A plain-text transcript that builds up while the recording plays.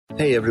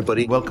Hey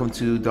everybody, welcome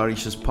to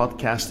Darish's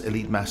podcast,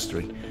 Elite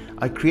Mastery.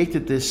 I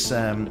created this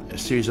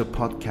series of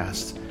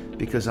podcasts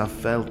because I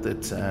felt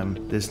that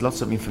there's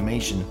lots of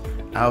information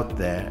out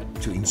there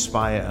to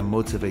inspire and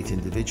motivate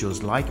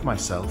individuals like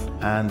myself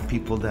and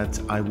people that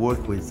I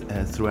work with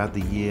throughout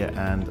the year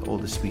and all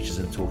the speeches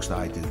and talks that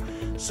I do.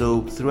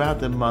 So throughout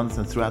the month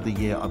and throughout the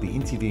year, I'll be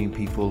interviewing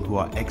people who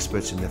are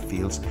experts in their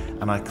fields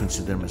and I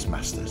consider them as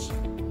masters.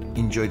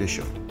 Enjoy the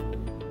show.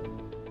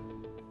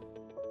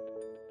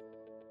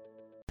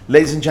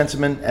 Ladies and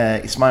gentlemen,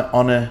 it's my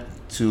honor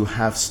to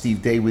have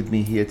Steve Day with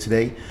me here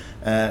today.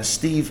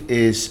 Steve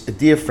is a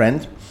dear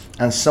friend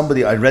and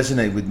somebody I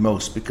resonate with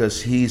most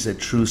because he's a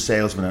true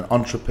salesman, an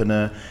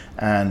entrepreneur,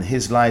 and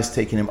his life's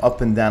taking him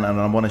up and down, and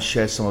I want to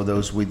share some of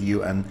those with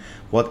you and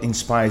what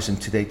inspires him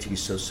today to be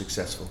so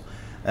successful.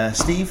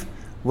 Steve,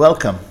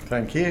 welcome.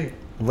 Thank you.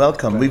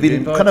 Welcome. We've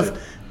been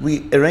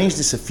we arranged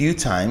this a few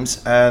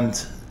times,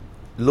 and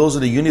laws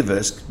of the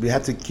universe, we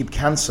had to keep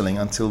cancelling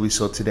until we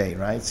saw today,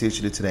 right? See what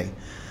you did today.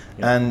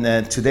 Yeah.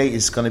 And today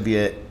is going to be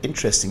an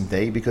interesting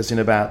day because in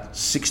about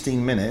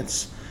 16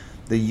 minutes,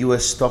 the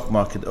US stock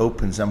market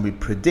opens and I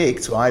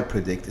predict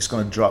it's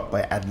going to drop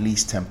by at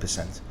least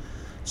 10%.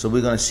 So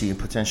we're going to see a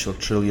potential $1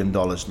 trillion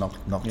knocked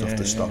off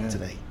the stock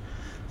today.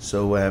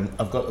 So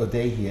I've got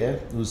O'Day here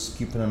who's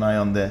keeping an eye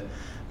on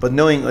but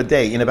knowing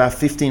O'Day, in about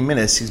 15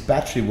 minutes, his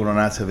battery will run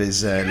out of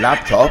his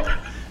laptop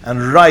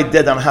and right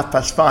dead on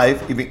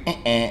 5:30, it'll be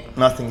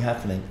nothing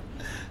happening.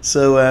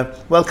 So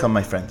welcome,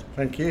 my friend.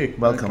 Thank you.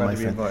 Welcome, my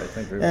friend.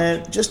 Thank you very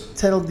much. Just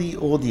tell the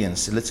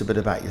audience a little bit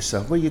about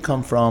yourself, where you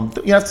come from.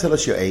 You have to tell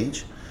us your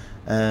age,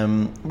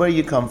 where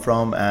you come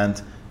from,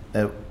 and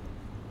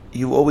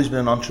you've always been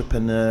an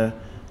entrepreneur.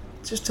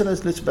 Just tell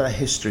us a little bit about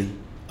history.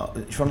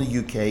 From the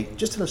UK,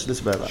 just tell us a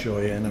little bit about that.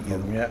 Sure, yeah, no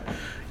problem.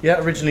 Yeah,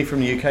 originally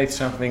from the UK,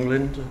 south of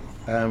England.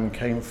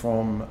 Came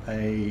from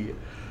a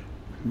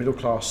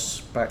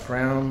middle-class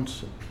background.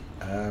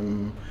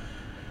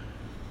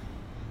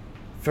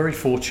 Very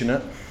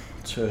fortunate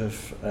to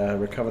have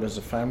recovered as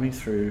a family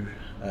through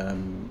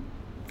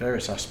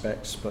various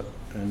aspects, but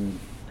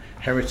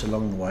inherit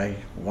along the way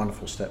a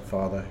wonderful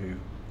stepfather who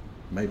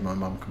made my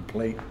mum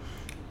complete.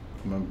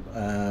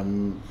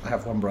 I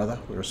have one brother.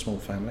 We're a small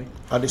family.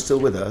 Are they still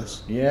with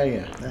us?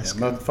 Yeah.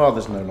 My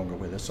father's no longer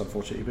with us,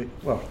 unfortunately.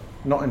 Well,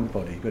 not in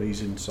body, but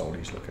he's in soul.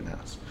 He's looking at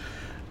us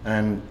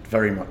and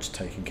very much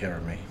taking care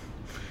of me.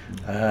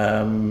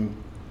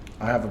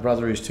 I have a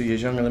brother who's 2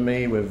 years younger than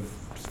me. We're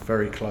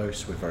very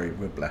close.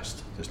 We're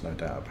blessed. There's no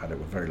doubt about it.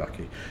 We're very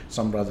lucky.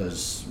 Some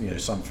brothers,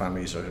 some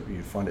families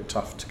you find it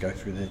tough to go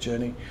through their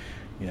journey.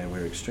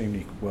 We're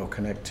extremely well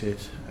connected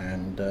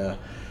and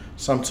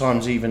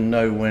sometimes even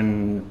know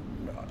when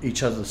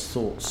each other's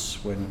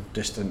thoughts when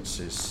distance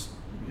is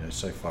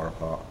so far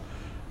apart.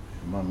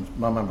 Mum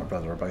and my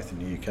brother are both in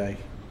the UK.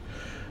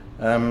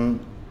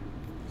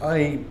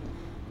 I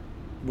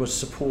was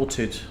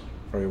supported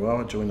very well.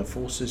 I joined the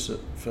forces. The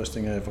first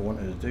thing I ever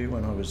wanted to do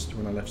when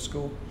I left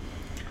school.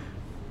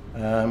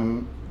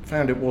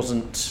 Found it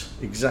wasn't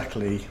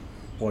exactly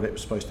what it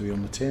was supposed to be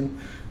on the tin,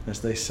 as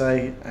they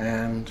say.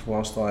 And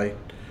whilst I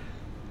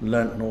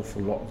learnt an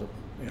awful lot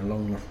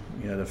along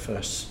the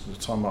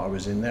time that I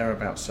was in there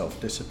about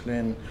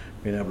self-discipline,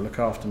 being able to look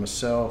after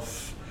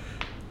myself,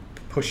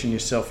 pushing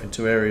yourself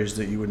into areas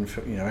that you wouldn't,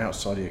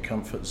 outside of your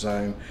comfort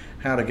zone,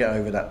 how to get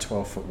over that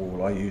 12-foot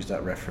wall. I use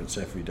that reference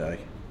every day.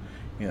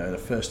 The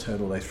first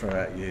hurdle they throw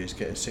at you is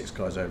getting 6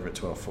 guys over a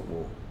 12-foot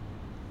wall.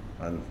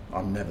 And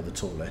I'm never the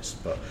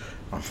tallest, but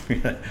I'm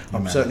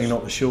certainly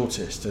not the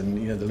shortest.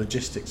 And the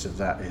logistics of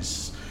that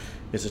is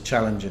a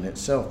challenge in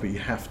itself, but you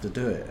have to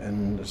do it.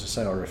 And as I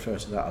say, I refer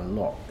to that a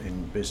lot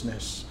in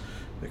business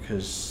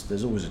because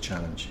there's always a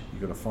challenge.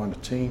 You've got to find a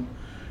team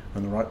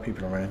and the right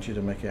people around you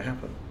to make it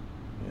happen.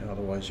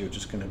 Otherwise, you're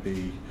just going to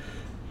be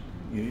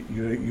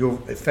you're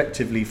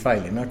effectively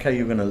failing. Okay,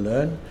 you're going to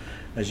learn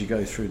as you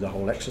go through the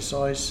whole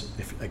exercise,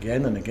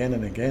 again and again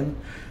and again,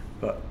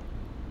 but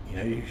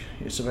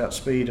it's about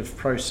speed of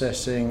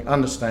processing,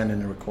 understanding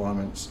the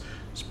requirements,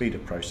 speed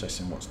of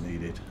processing what's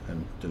needed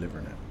and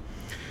delivering it.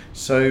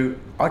 So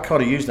I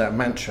kind of use that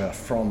mantra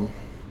from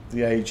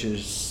the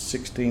ages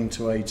 16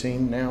 to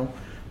 18 now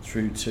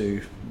through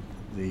to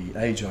the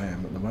age I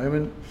am at the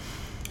moment.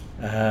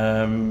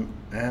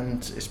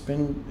 And it's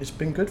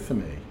been good for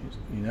me.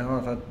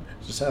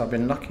 I've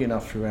been lucky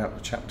enough throughout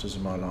the chapters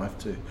of my life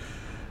to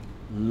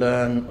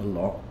learn a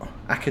lot.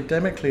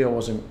 Academically, I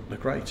wasn't the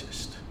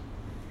greatest,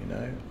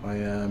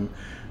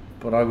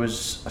 but I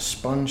was a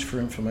sponge for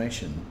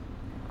information.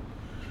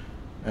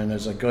 And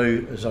as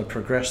I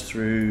progressed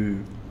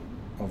through,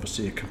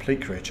 obviously a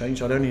complete career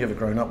change. I'd only ever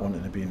grown up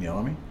wanting to be in the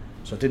army,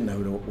 so I didn't know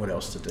what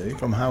else to do.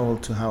 From how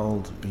old to how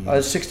old were you? I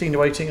was 16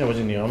 to 18. I was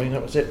in the army.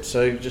 That was it.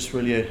 So just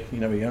really a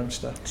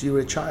youngster. So you were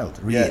a child,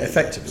 really? Yeah,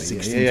 effectively.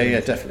 Yeah,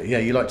 definitely. Yeah,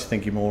 you like to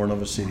think you're more, and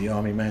obviously the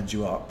army mans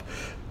you up.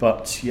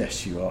 But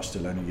yes, you are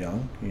still only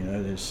young.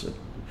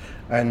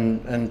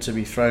 And to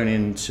be thrown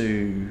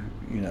into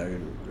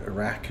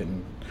Iraq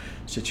and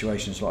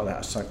situations like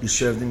that. So you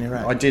served in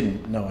Iraq? I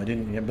didn't. No, I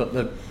didn't. Yeah, but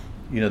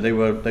they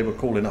were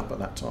calling up at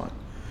that time.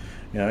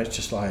 You know, it's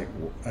just like,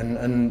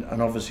 and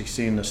obviously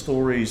seeing the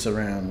stories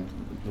around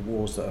the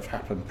wars that have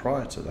happened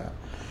prior to that,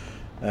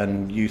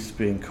 and youth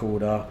being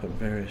called up and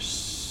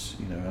various,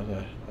 you know,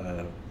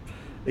 other,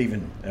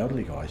 even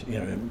elderly guys, you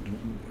know,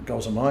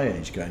 guys of my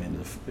age going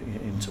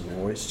into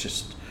war. It's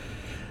just,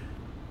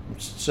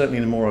 certainly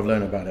the more I've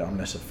learned about it, I'm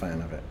less a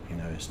fan of it. You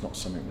know, it's not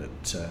something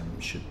that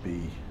should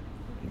be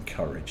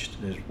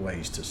encouraged. There's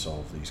ways to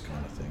solve these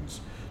kind of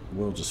things. The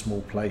world's a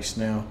small place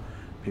now.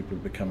 People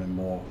are becoming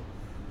more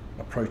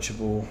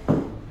approachable.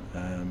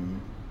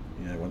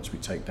 You know, once we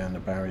take down the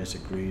barriers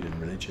of greed and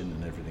religion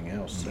and everything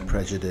else, and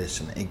prejudice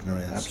and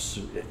ignorance.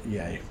 Absolutely,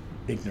 yeah.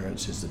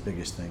 Ignorance is the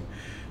biggest thing.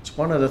 It's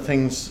one of the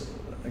things.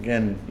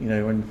 Again, you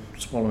know, when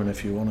swallowing a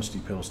few honesty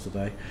pills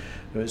today,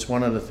 it's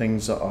one of the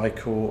things that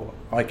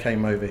I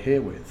came over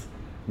here with,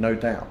 no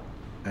doubt,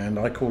 and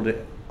I called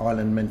it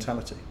island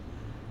mentality.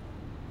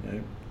 You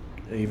know,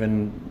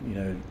 even, you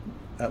know,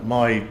 at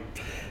my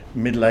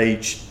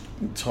middle-aged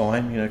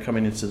time, you know,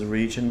 coming into the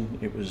region,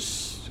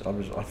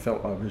 I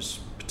felt I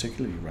was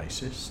particularly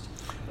racist.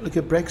 Look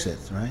at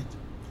Brexit, right?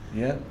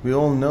 Yeah. We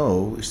all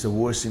know it's the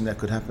worst thing that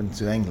could happen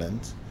to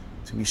England,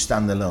 to be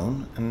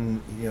standalone,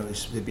 and you know,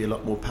 it'd be a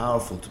lot more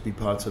powerful to be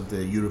part of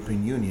the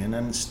European Union,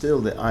 and still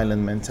the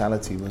island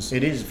mentality was.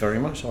 It is very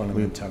much island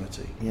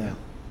mentality. Yeah.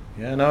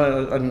 Yeah.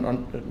 No,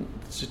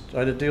 I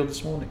had a deal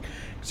this morning,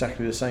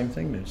 exactly the same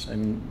thing.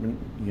 And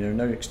you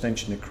know, no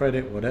extension of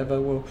credit,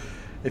 whatever. Well,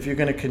 if you're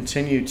going to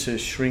continue to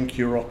shrink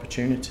your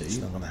opportunity, it's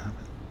not going to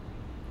happen.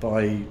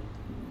 By, you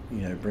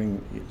know,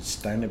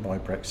 standing by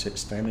Brexit,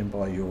 standing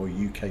by your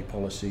UK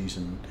policies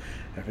and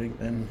everything,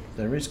 then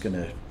there is going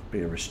to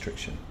be a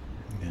restriction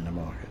in the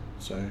market.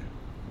 So,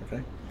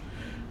 okay.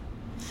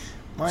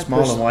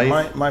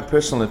 My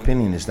personal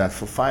opinion is that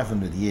for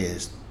 500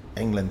 years,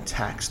 England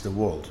taxed the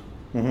world.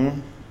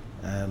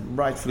 Mm-hmm.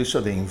 Rightfully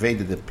so. They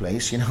invaded the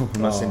place. You know,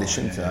 I'm not saying they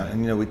shouldn't have.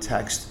 And you know, we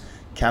taxed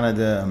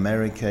Canada,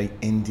 America,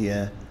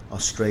 India,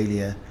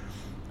 Australia.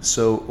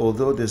 So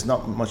although there's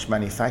not much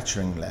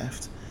manufacturing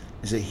left,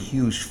 there's a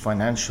huge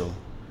financial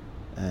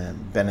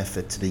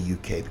benefit to the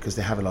UK because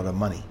they have a lot of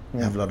money.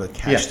 They have a lot of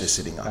cash they're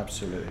sitting on.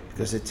 Absolutely.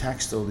 Because they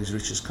taxed all these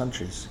richest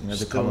countries. You know,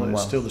 the It's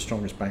Commonwealth. still the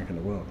strongest bank in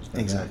the world.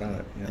 Exactly. About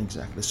it. Yeah.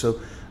 Exactly.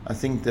 So I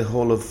think the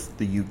whole of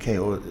the UK,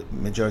 or the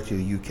majority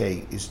of the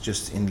UK, is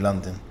just in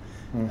London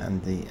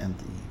and the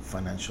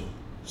financial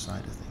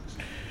side of things.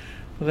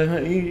 Well,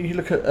 then you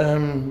look at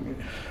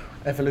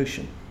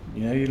evolution.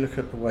 You know, you look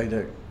at the way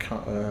that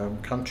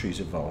countries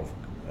evolve.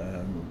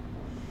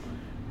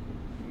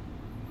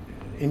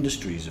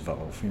 Industries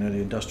evolve. You know, the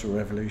Industrial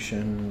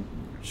Revolution,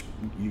 which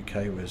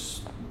UK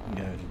was,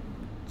 you know,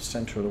 the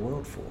centre of the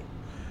world for.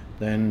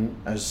 Then,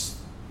 as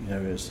you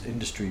know, as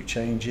industry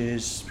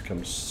changes,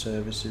 becomes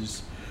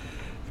services,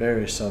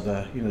 various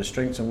other, you know,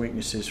 strengths and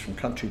weaknesses from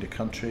country to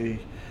country.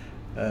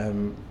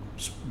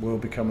 We're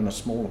becoming a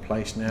smaller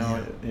place now.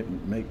 Yeah. It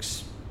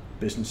makes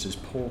businesses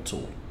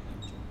portal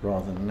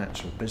rather than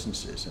natural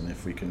businesses, and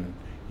if we can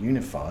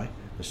unify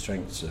the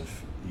strengths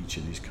of each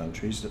of these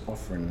countries,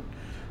 offering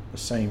the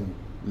same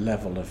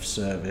level of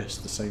service,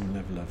 the same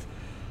level of,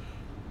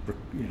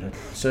 you know,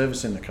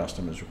 servicing the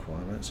customer's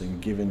requirements and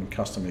giving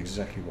customers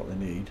exactly what they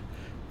need,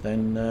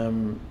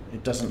 then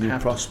it doesn't have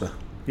prosper.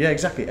 Yeah,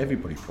 exactly.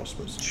 Everybody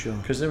prospers. Sure.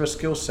 Because there are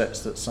skill sets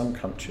that some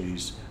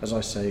countries, as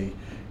I say, you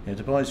know,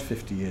 Dubai is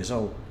 50 years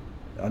old.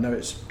 I know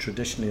it's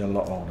traditionally a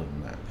lot older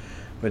than that,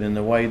 but in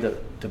the way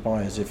that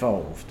Dubai has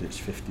evolved, it's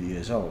 50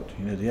 years old.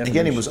 You know, the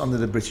again, it was under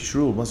the British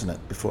rule, wasn't it?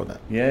 Before that.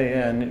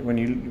 Yeah, and when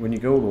you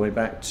go all the way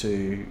back to,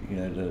 you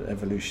know, the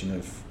evolution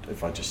of,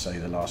 if I just say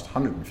the last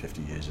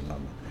 150 years in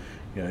London,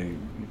 you know,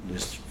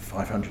 there's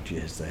 500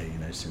 years there. You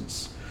know,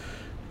 since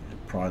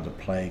prior to the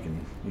plague,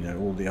 and you know,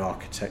 all the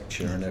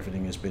architecture and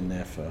everything has been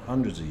there for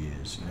hundreds of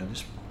years. You know,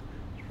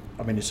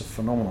 it's a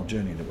phenomenal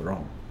journey that we're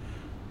on.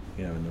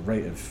 You know, and the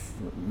rate of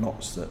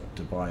knots that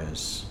Dubai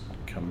has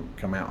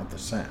come out of the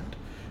sand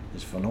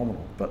is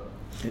phenomenal. But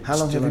how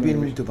long have you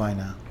been in Dubai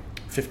now?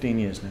 15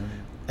 years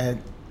now.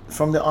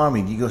 From the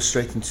army, do you go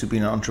straight into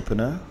being an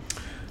entrepreneur?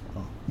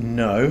 Oh.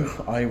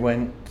 No, I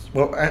was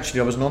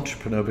an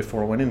entrepreneur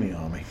before I went in the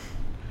army.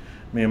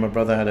 Me and my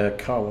brother had a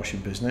car washing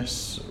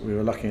business. We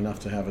were lucky enough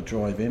to have a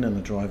drive in and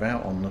a drive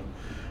out on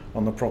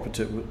the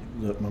property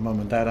that my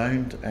mum and dad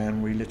owned,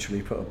 and we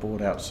literally put a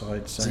board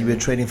outside saying, so you were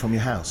trading from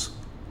your house?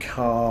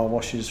 Car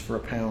washes for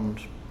 £1,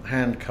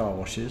 hand car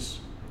washes,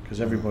 because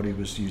everybody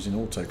was using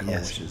auto car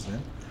washes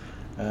then,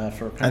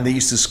 for £1. And they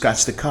used to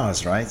scratch the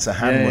cars, right? So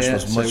hand wash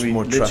was much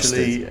more trusted.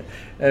 Literally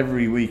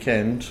every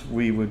weekend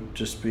we would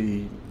just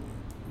be,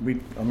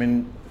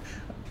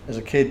 as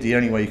a kid, the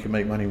only way you could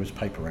make money was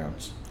paper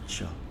rounds.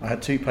 Sure. I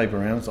had 2 paper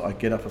rounds that I'd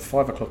get up at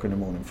 5 o'clock in the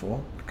morning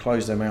for,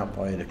 close them out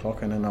by 8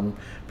 o'clock, and then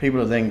people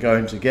are then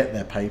going to get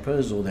their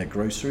papers or their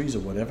groceries or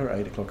whatever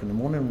at 8 o'clock in the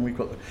morning, and we've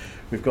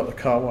got the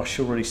car wash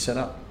already set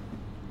up.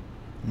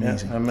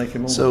 Amazing. Yeah, and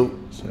making more so money.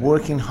 So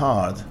working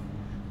hard,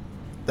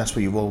 that's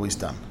what you've always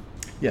done.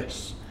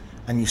 Yes.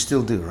 And you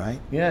still do, right?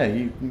 Yeah,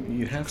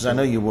 you have. Because I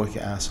know you work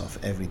your ass off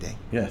every day.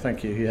 Yeah,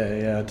 thank you.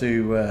 Yeah, I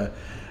do.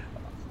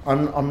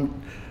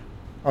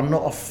 I'm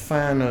not a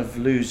fan of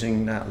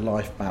losing that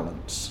life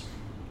balance.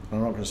 I'm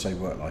not going to say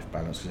work-life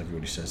balance because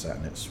everybody says that,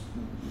 and it's.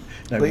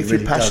 But if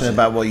you're passionate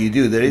about what you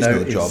do, there is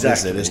no job,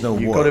 is there? There's no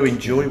work. You've got to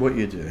enjoy what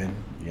you're doing,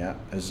 yeah.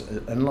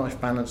 And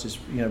life balance is,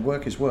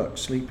 work is work,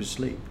 sleep is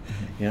sleep.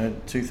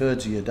 2/3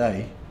 of your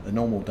day, a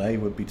normal day,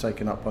 would be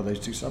taken up by those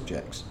two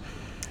subjects.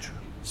 True.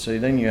 So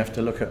then you have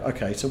to look at,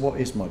 okay, so what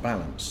is my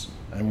balance?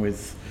 And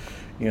with,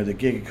 the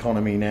gig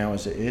economy now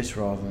as it is,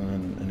 rather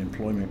than an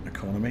employment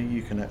economy,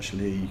 you can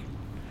actually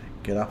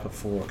get up at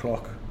 4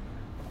 o'clock.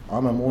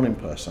 I'm a morning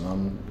person.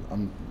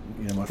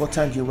 What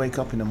time do you wake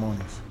up in the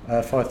mornings?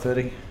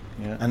 5:30.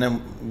 Yeah. And then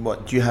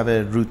what? Do you have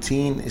a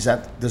routine?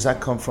 Does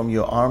that come from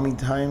your army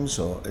times,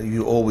 or have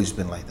you always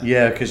been like that?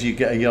 Yeah, because you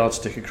get a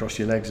yardstick across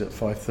your legs at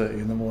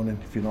 5:30 in the morning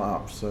if you're not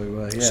up.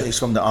 So So it's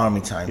from the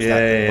army times.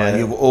 Yeah.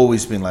 You've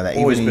always been like that,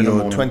 always even been in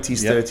your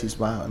 20s, 30s.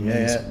 Wow,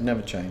 amazing. Yeah,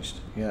 never changed.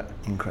 Yeah,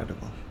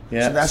 incredible.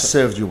 Yeah, so that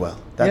served you well.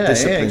 That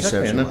discipline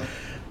exactly. served you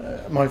well.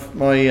 My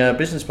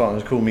business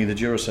partners call me the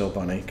Duracell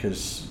bunny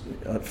because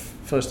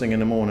first thing in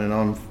the morning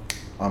I'm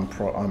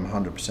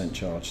 100%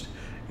 charged.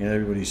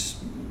 Everybody's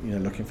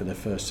looking for their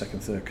first,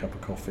 second, third cup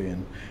of coffee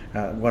and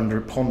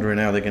pondering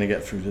how they're going to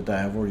get through the day.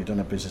 I've already done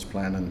a business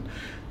plan, and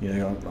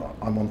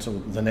I'm on to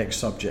the next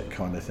subject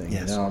kind of thing.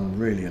 Yes. I'm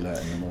really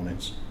alert in the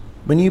mornings.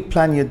 When you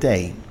plan your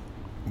day,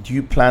 do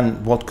you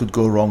plan what could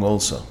go wrong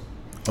also,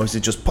 or is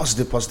it just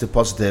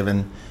positive,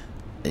 and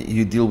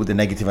you deal with the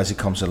negative as it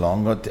comes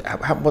along? Or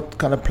what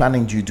kind of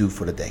planning do you do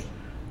for the day?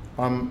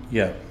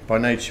 By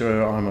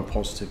nature I'm a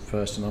positive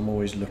person. I'm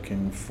always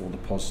looking for the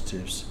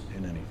positives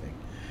in anything.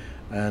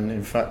 And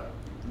in fact,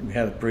 we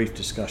had a brief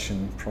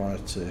discussion prior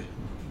to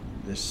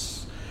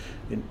this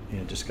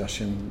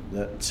discussion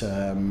that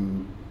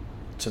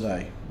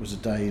today was a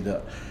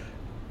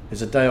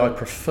day I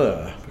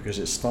prefer because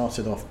it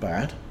started off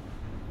bad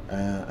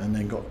and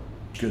then got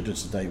good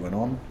as the day went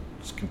on.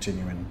 It's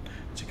continuing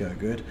to go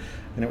good,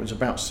 and it was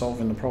about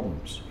solving the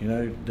problems.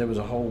 There was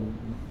a whole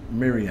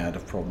myriad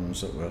of problems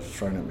that were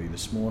thrown at me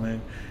this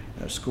morning.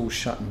 Schools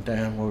shutting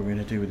down. What are we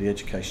going to do with the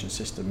education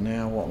system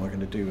now? What am I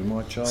going to do with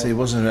my child? So it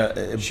wasn't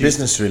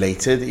business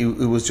related. It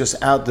was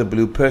just out the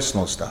blue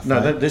personal stuff. No,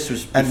 right? This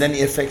was. And then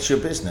it affects your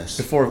business.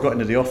 Before I got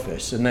into the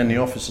office, and then the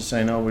office is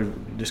saying,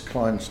 this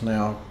client's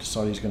now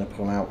decided he's going to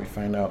pull out. We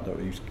found out that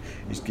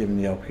he's given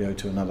the LPO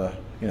to another,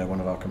 one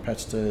of our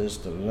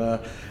competitors.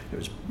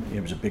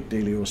 It was a big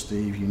deal,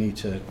 Steve. You need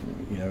to,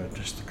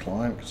 address the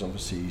client because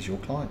obviously he's your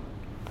client.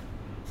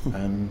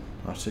 And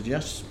I said,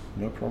 yes,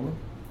 no problem.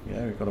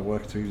 We've got to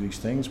work through these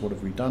things. What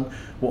have we done?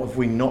 What have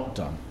we not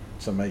done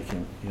to make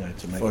him,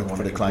 for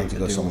the client to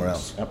go somewhere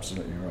else?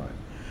 Absolutely right.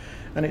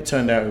 And it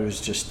turned out it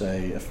was just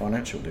a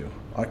financial deal.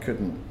 I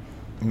couldn't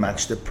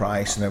match the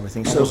price and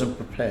everything. I wasn't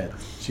prepared.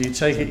 So you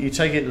take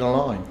it to the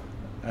line,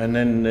 and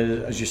then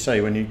as you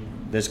say,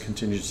 there's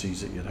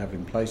contingencies that you'd have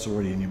in place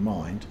already in your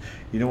mind.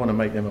 You don't want to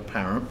make them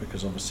apparent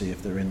because obviously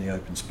if they're in the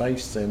open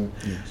space, then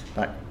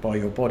back by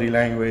your body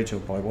language or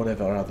by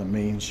whatever other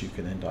means, you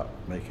can end up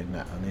making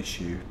that an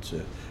issue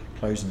to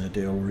closing the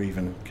deal or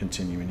even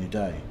continuing your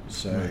day.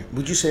 So,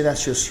 would you say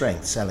that's your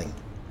strength, selling?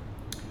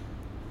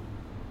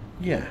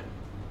 Yeah.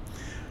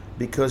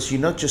 Because you're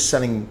not just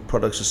selling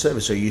products or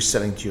services, so you're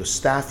selling to your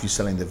staff, you're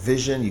selling the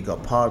vision, you've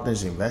got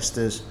partners,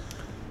 investors,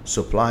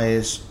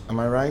 suppliers. Am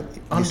I right?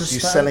 You're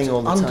selling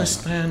all the time.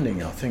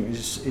 Understanding, I think,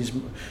 is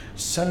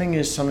selling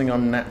is something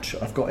I'm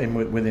natural. I've got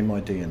within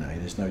my DNA.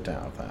 There's no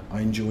doubt of that.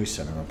 I enjoy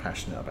selling. I'm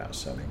passionate about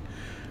selling.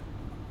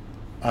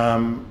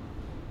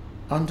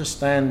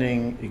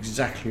 Understanding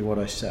exactly what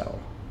I sell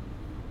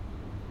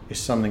is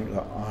something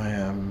that I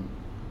am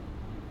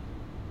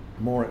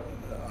more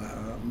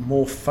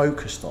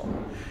focused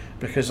on,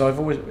 because I've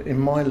always you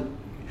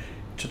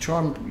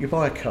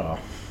buy a car.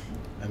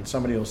 And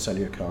somebody will sell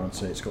you a car and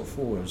say it's got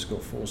 4 wheels, it's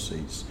got 4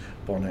 seats,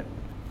 bonnet,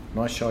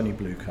 nice shiny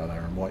blue colour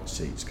and white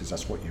seats because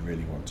that's what you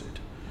really wanted.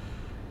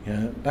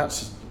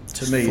 That's,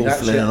 to me,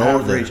 that's your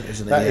average.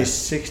 That is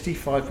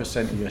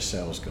 65% of your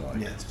sales guy.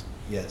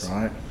 Yes.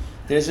 Right?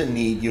 There's a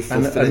need, you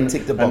fulfill it,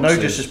 tick the boxes. And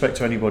no disrespect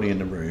to anybody in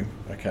the room,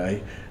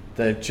 okay?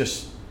 They're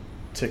just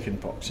ticking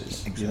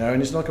boxes, exactly. And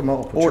it's like a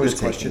multiple choice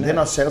question. They're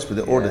not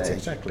salespeople, they're order taking.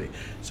 Exactly.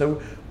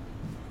 So,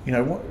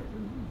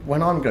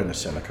 when I'm going to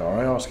sell a car,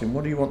 I ask him,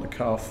 what do you want the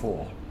car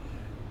for?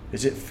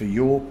 Is it for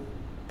your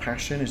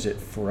passion? Is it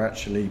for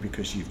actually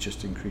because you've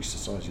just increased the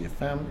size of your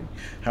family?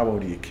 How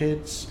old are your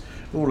kids?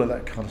 All of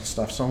that kind of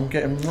stuff. So I'm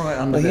getting right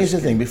under But here's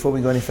the thing, before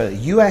we go any further,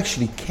 you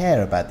actually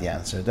care about the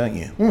answer, don't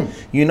you?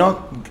 You're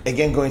not,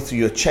 again, going through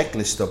your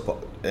checklist of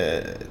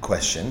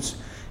questions.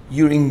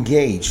 You're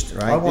engaged,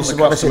 right? I want the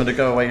customer to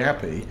go away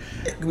happy.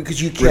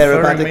 Because you care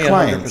about the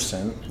client.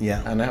 100%,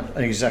 yeah. And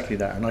exactly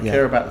that. And I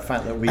care about the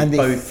fact that we and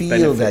both they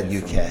feel that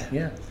you from care.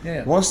 It.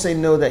 Yeah. Once they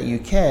know that you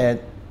care,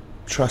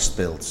 trust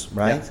builds,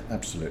 right? Yeah,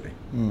 absolutely.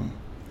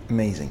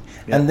 Amazing.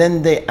 Yeah. And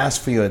then they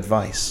ask for your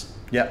advice.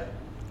 Yeah.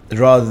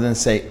 Rather than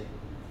say,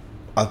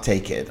 I'll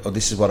take it, or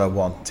this is what I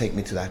want, take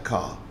me to that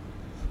car,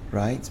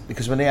 right?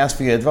 Because when they ask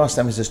for your advice,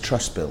 that means there's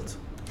trust built.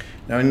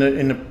 Now,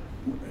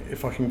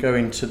 if I can go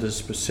into the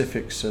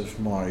specifics of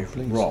my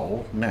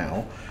role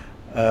now,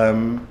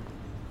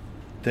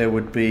 there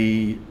would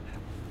be,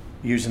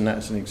 using that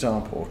as an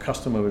example, a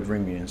customer would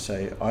ring me and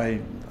say,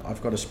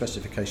 I've got a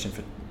specification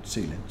for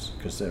ceilings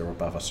because they're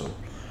above us all,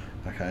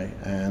 okay,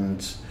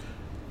 and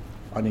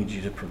I need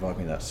you to provide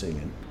me that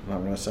ceiling. And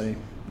I'm going to say,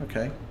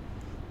 okay,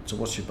 so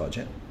what's your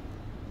budget?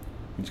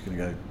 It's going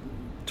to go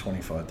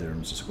 25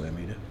 dirhams a square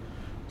metre.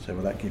 So,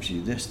 well, that gives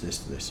you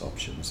this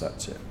options,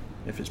 that's it.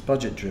 If it's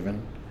budget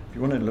driven, if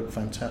you want to look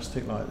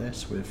fantastic like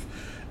this with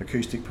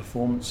acoustic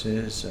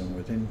performances and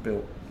with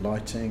inbuilt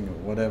lighting or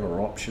whatever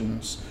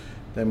options,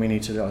 then we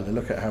need to either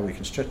look at how we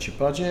can stretch your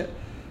budget,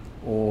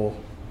 or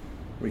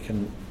we're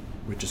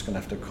just going to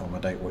have to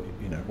accommodate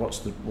what's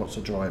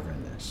the driver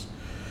in this.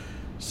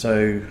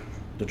 So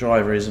the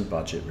driver isn't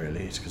budget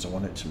really, it's because I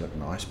want it to look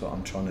nice, but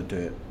I'm trying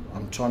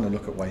to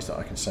look at ways that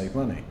I can save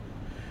money.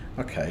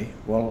 Okay,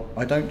 well,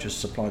 I don't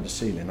just supply the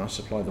ceiling, I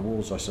supply the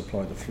walls, I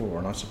supply the floor,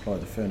 and I supply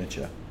the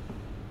furniture.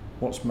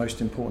 What's most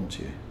important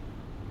to you?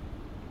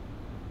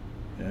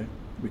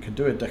 We could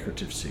do a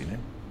decorative ceiling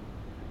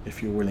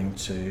if you're willing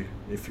to.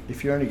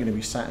 If you're only going to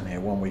be sat in here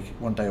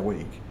one day a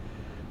week,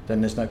 then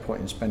there's no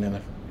point in spending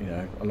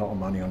a lot of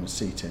money on the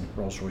seating,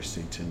 Rolls-Royce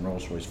seating,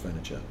 Rolls-Royce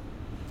furniture.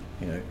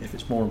 If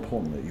it's more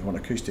important that you want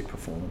acoustic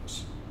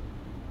performance,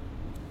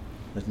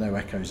 there's no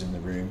echoes in the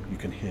room, you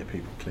can hear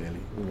people clearly,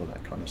 all of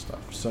that kind of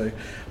stuff. So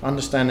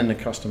understanding the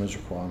customer's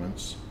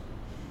requirements,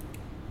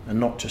 and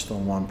not just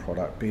on one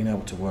product, being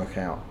able to work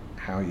out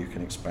how you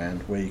can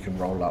expand, where you can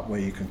roll up,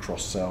 where you can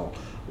cross-sell,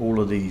 all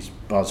of these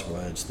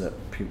buzzwords that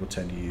people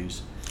tend to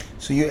use.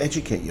 So you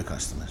educate your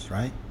customers,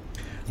 right?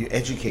 You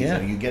educate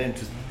them, you get them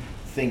to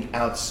think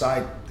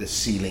outside the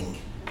ceiling,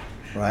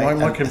 right?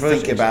 My and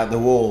think about the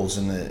walls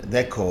and the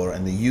decor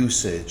and the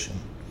usage.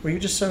 Well, you're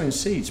just sowing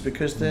seeds,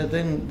 because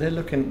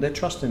they're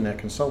trusting their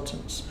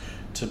consultants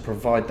to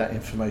provide that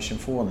information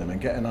for them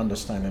and get an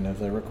understanding of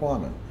their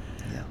requirement.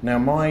 Yeah. Now,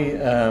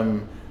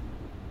 my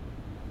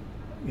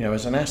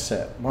as an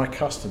asset, my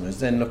customers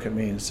then look at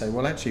me and say,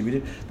 well,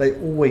 actually, they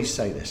always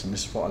say this, and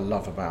this is what I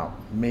love about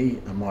me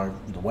and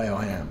the way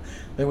I am.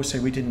 They always say,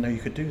 we didn't know you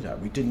could do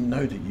that. We didn't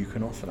know that you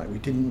can offer that. We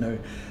didn't know,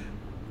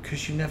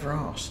 because you never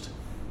asked.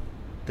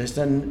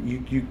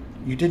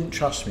 You didn't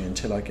trust me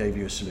until I gave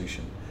you a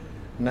solution.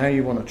 Now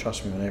you want to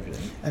trust me on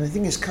everything. And the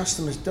thing is,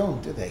 customers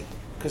don't, do they?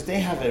 Because they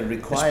have a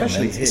requirement.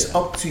 Especially here. It's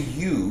up to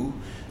you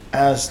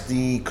as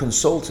the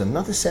consultant,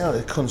 not necessarily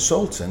a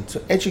consultant,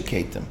 to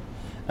educate them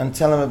and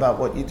tell them about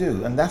what you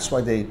do. And that's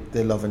why they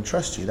love and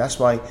trust you. That's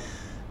why,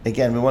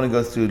 again, we want to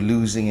go through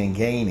losing and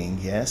gaining,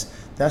 yes?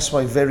 That's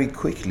why very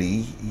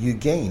quickly you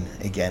gain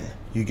again.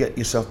 You get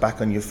yourself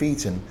back on your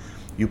feet and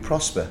you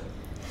prosper,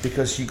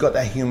 because you got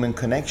that human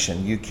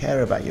connection. You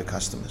care about your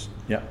customers.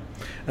 Yeah.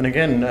 And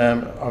again,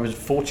 I was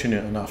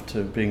fortunate enough to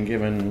have been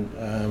given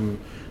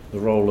the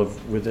role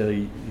with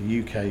a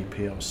UK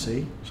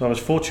PLC. So I was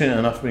fortunate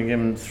enough to be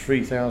given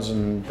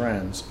 3,000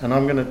 brands, and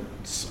I'm gonna,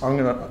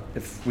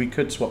 if we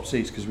could swap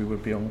seats, because we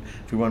would be on,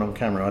 if we weren't on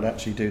camera, I'd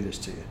actually do this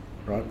to you,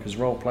 right? Because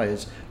role play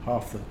is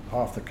half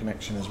the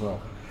connection as well,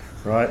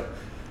 right?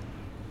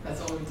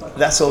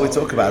 That's all we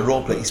talk about.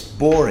 Role play. It's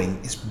boring.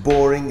 It's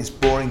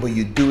boring. But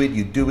you do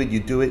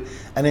it,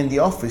 and in the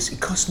office,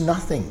 it costs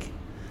nothing.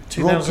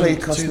 Role play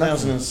costs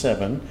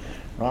 2007.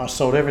 nothing. I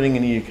sold everything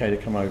in the UK to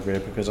come over here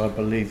because I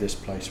believe this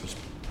place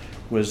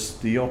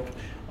was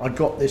I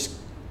got this.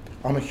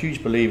 I'm a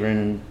huge believer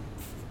in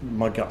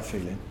my gut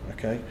feeling.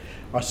 Okay,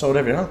 I sold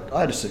everything. I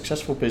had a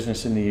successful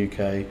business in the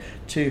UK.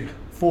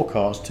 4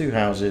 cars, 2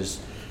 houses.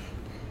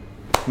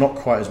 Not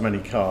quite as many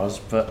cars,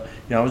 but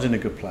I was in a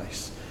good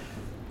place.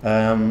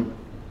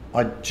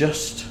 I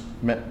just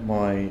met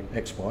my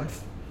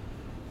ex-wife.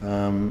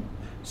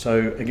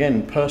 So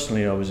again,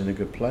 personally, I was in a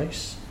good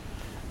place,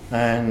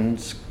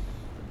 and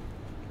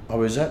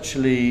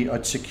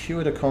I'd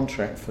secured a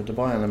contract for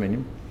Dubai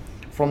Aluminium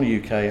from the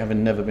UK,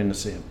 having never been to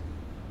see them,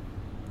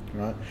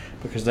 right?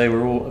 Because they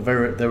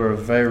were a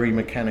very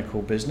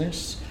mechanical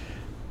business.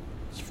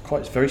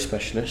 It's very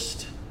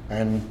specialist,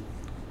 and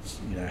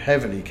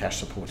heavily cash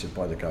supported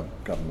by the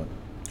government.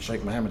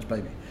 Sheikh Mohammed's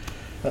baby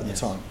at the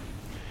time.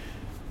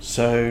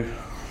 So,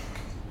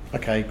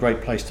 okay,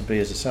 great place to be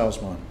as a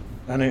salesman.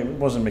 And it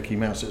wasn't Mickey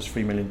Mouse, it was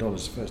 $3 million the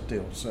first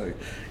deal. So,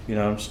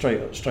 I'm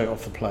straight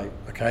off the plate.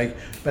 Okay,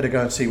 better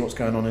go and see what's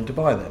going on in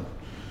Dubai then.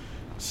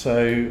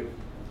 So,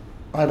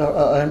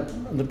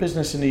 the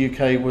business in the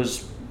UK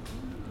was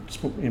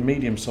a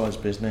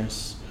medium-sized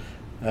business.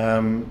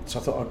 So I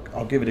thought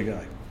I'll give it a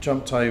go.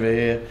 Jumped over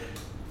here,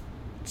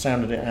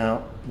 sounded it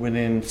out.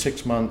 Within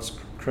 6 months,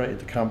 created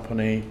the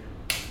company,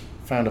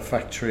 found a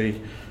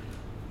factory,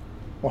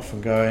 off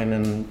and going,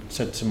 and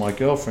said to my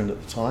girlfriend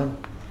at the time,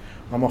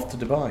 I'm off to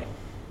Dubai.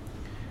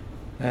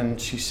 And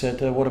she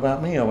said, what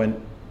about me? I went,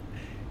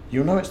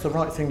 you'll know it's the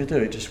right thing to do,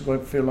 it just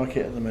won't feel like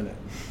it at the minute,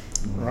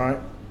 right?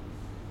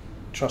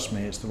 Trust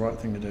me, it's the right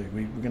thing to do.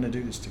 We're going to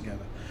do this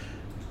together.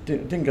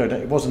 Didn't go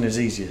down, it wasn't as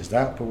easy as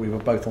that, but we were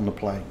both on the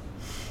plane,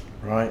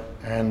 right?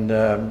 And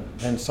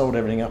then sold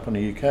everything up in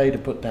the UK to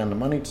put down the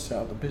money to set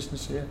up the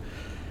business here.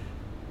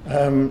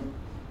 10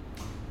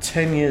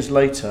 years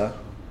later,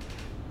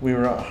 we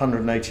were at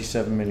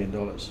 $187 million.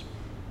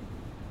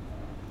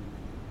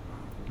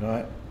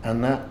 Right?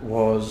 And that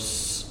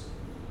was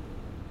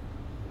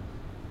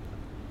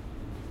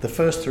the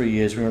first 3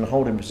 years we were in a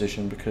holding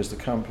position because the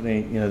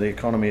company, the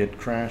economy had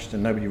crashed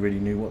and nobody really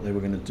knew what they were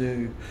going to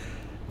do.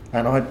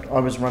 And I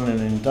was running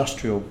an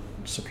industrial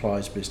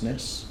supplies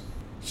business.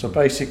 So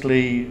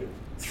basically,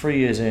 3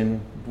 years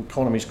in, the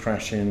economy's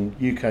crashing,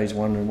 UK's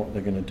wondering what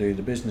they're going to do,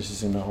 the business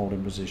is in a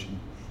holding position.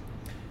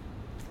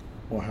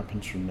 What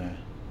happens from there?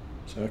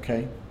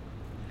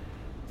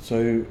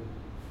 So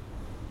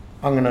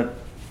I'm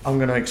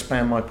going to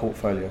expand my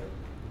portfolio.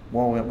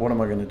 What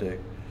am I going to do?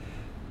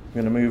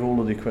 We're going to move all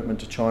of the equipment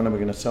to China. We're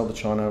going to sell to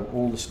China.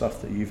 All the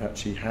stuff that you've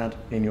actually had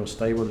in your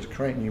stable that's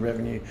creating your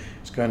revenue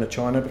is going to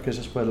China because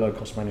it's where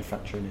low-cost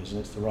manufacturing is, and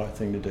it's the right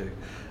thing to do.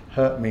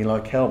 Hurt me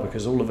like hell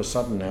because all of a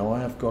sudden now I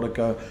have got to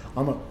go.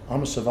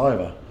 I'm a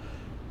survivor,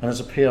 and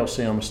as a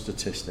PLC, I'm a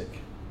statistic,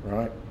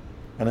 right?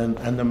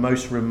 And the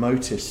most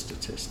remotest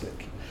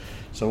statistic.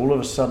 So all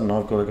of a sudden,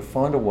 I've got to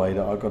find a way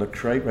that I've got to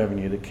create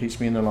revenue that keeps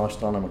me in the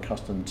lifestyle I'm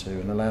accustomed to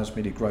and allows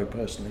me to grow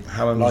personally.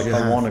 How long like did you I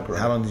have? want to grow.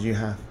 How long did you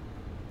have?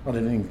 I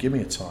didn't even give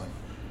me a time.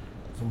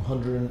 From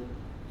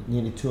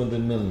nearly 200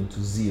 million to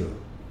zero.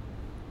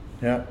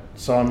 Yeah.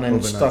 So I'm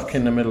then stuck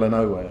in the middle of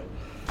nowhere.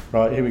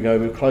 Right, here we go.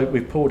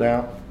 We've pulled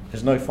out.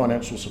 There's no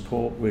financial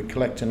support. We're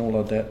collecting all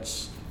our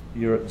debts.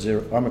 You're at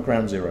zero. I'm at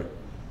ground zero.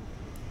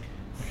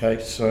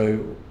 Okay, so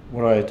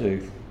what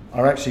do?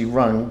 I actually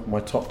rang my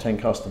top 10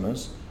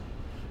 customers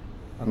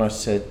and I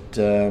said,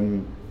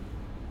 do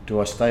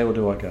I stay or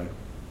do I go?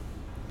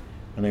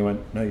 And they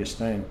went, no, you're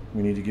staying.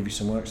 We need to give you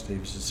some work, Steve.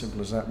 It's as simple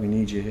as that. We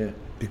need you here.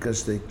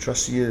 Because they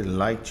trust you, they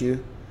liked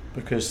you?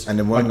 Because and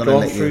I've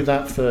gone through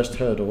that first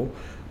hurdle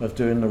of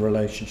doing the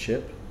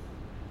relationship.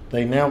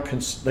 They now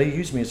they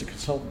use me as a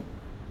consultant.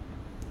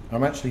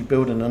 I'm actually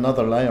building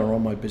another layer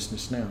on my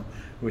business now,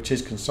 which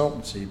is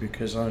consultancy,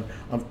 because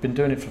I've been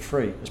doing it for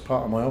free as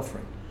part of my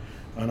offering.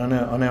 And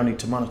I now need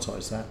to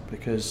monetize that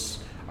because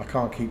I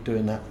can't keep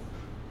doing that.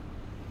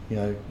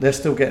 They're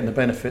still getting the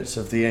benefits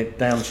of the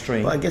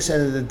downstream. Well, I guess at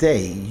the end of the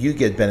day, you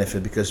get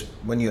benefit because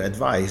when you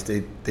advise,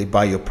 they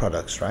buy your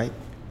products, right?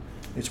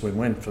 It's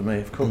win-win for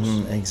me, of course.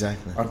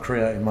 Exactly. I'm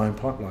creating my own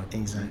pipeline.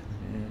 Exactly.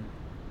 Yeah.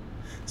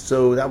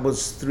 So that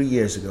was 3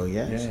 years ago,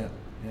 yes? Yeah.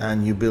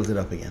 And you built it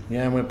up again.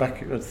 Yeah, and we're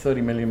back at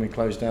 30 million. We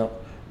closed out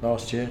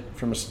last year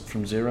from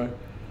zero,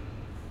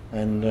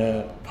 and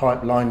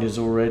pipeline is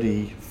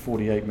already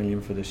 48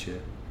 million for this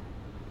year.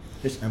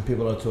 And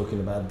people are talking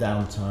about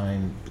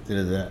downtime.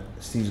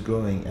 Steve's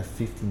growing at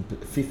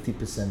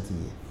 50% a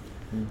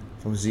year,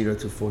 from 0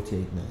 to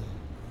 48 million.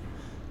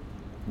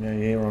 Yeah,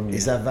 year on year.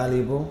 Is that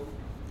valuable?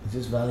 Is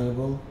this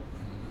valuable?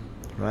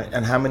 Right.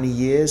 And how many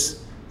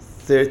years?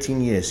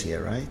 13 years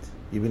here, right?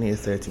 You've been here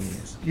 13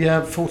 years.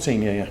 Yeah,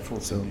 14. Yeah,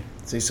 14.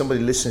 So if somebody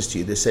listens to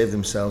you, they save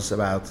themselves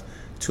about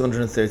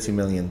 $230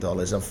 million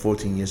on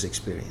 14 years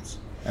experience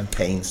and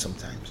pain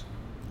sometimes.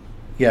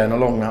 Yeah, and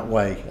along that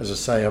way, as I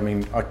say,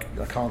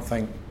 I can't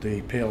thank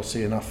the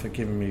PLC enough for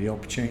giving me the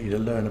opportunity to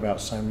learn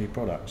about so many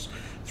products,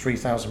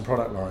 3,000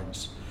 product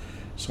lines.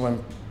 So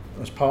when,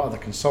 as part of the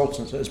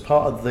consultants, as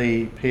part of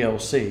the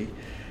PLC,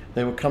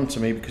 they would come to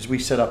me because we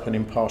set up an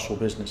impartial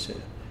business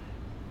here.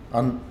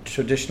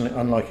 Traditionally,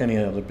 unlike any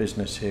other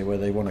business here where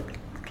they want to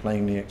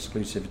claim the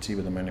exclusivity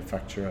with the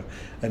manufacturer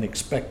and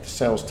expect the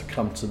sales to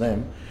come to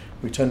them,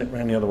 we turn it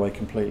around the other way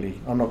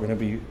completely. I'm not going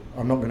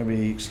to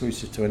be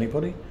exclusive to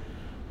anybody.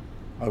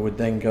 I would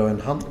then go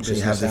and hunt the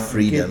business out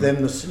and give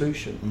them the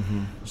solution.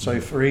 Mm-hmm. So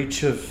for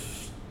each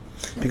of...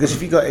 Because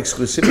if you've got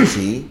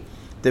exclusivity,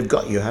 they've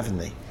got you, haven't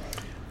they?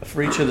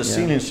 For each of the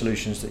sealing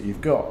solutions that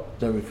you've got,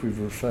 though if we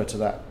refer to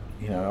that,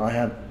 I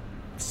had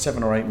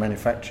 7 or 8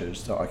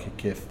 manufacturers that I could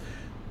give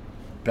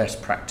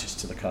best practice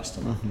to the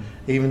customer,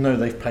 even though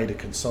they've paid a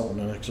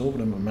consultant an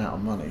exorbitant amount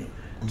of money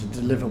to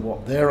deliver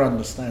what their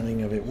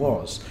understanding of it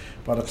was.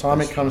 By the time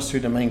it comes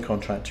through the main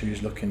contractor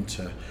who's looking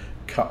to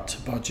cut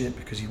to budget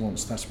because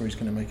that's where he's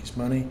going to make his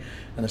money,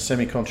 and the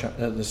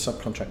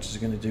subcontractors are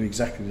going to do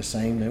exactly the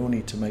same. They all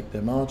need to make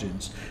their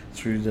margins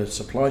through the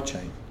supply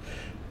chain.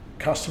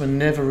 Customer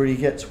never really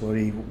gets what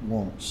he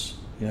wants.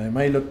 It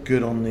may look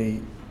good on the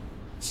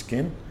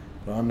skin,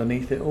 but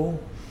underneath it all.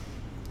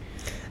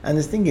 And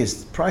the thing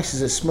is, price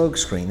is a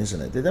smokescreen, isn't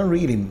it? They don't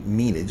really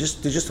mean it.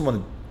 They just want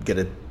to get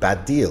a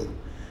bad deal.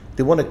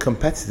 They want a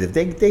competitive.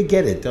 They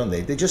get it, don't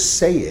they? They just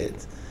say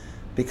it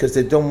because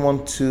they don't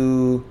want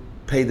to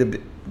pay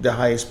the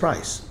highest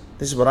price.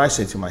 This is what I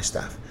say to my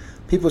staff.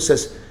 People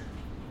says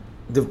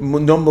the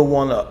number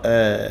one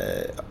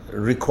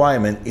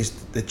requirement is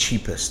the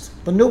cheapest,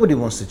 but nobody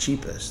wants the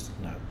cheapest.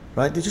 No.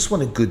 Right? They just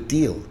want a good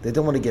deal. They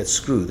don't want to get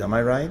screwed. Am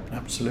I right?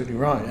 Absolutely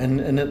right.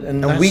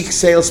 And weak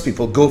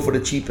salespeople go for the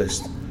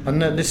cheapest.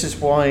 And this is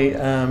why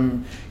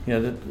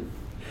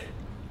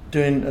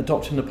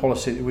adopting the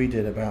policy that we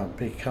did about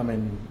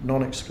becoming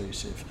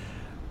non-exclusive,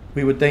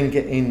 we would then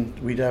get in.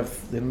 We'd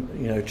have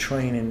the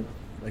training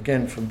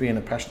again from being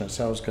a passionate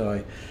sales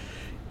guy.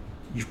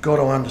 You've got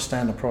to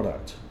understand the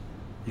product.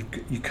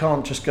 You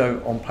can't just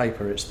go on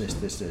paper, it's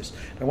this.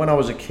 And when I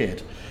was a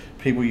kid,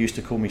 people used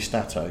to call me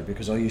Stato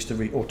because I used to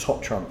read, or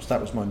Top Trumps, that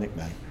was my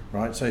nickname,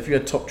 right? So if you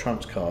had Top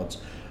Trumps cards,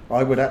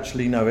 I would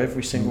actually know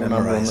every single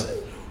number on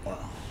the... Wow.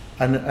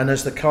 And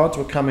as the cards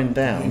were coming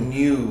down, I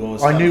knew what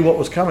was I knew what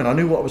was coming. I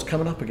knew what I was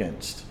coming up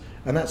against.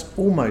 And that's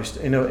almost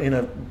in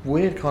a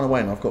weird kind of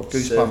way, and I've got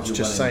goosebumps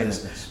just saying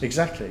it.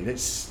 Exactly.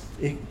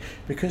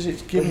 Because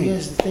it's giving. But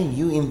here's the thing: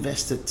 you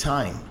invested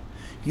time.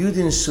 You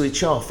didn't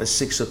switch off at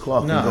 6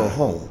 o'clock and go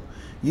home.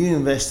 You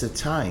invested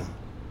time,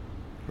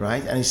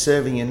 right? And it's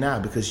serving you now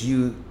because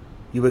you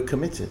were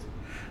committed.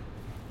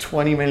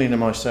 20 million of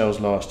my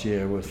sales last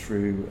year were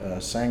through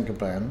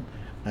Saint-Gobain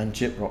and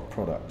Gyprock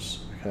products.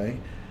 Okay.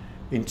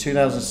 In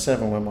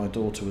 2007, when my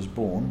daughter was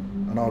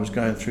born, and I was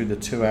going through the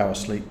 2-hour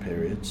sleep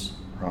periods,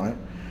 right?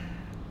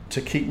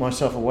 To keep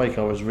myself awake,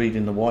 I was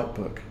reading the White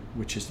Book,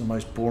 which is the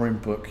most boring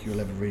book you'll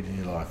ever read in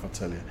your life, I'll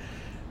tell you.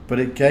 But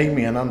it gave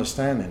me an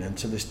understanding, and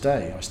to this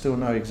day, I still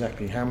know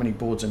exactly how many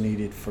boards are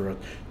needed for a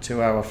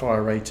 2-hour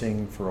fire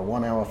rating, for a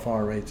 1-hour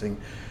fire rating.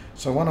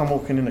 So when I'm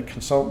walking in at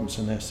consultants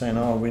and they're saying,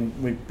 oh,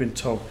 we've been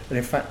told, and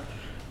in fact,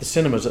 the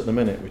cinemas at the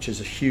minute, which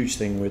is a huge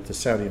thing with the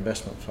Saudi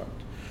Investment Fund,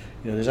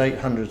 there's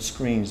 800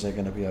 screens they're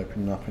going to be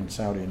opening up in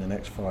Saudi in the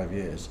next 5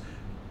 years.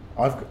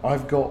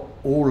 I've got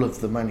all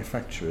of the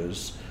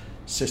manufacturers'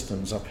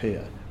 systems up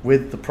here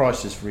with the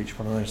prices for each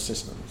one of those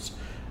systems,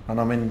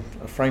 and I'm in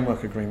a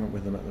framework agreement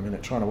with them at the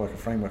minute, trying to work a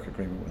framework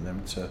agreement with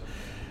them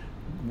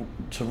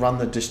to run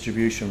the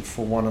distribution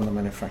for one of the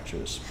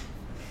manufacturers.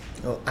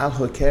 Well, Al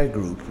Hokair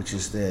Group, which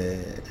is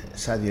the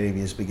Saudi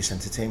Arabia's biggest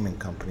entertainment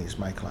company, is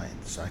my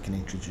client, so I can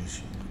introduce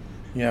you.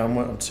 Yeah,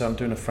 I'm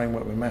doing a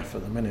framework with MAF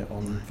at the minute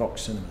on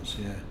Vox Cinemas.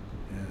 Yeah.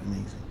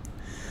 Amazing.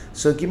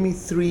 So give me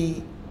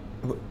three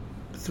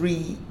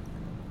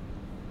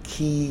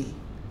key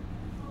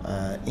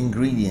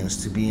ingredients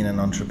to being an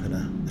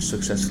entrepreneur, a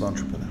successful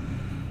entrepreneur.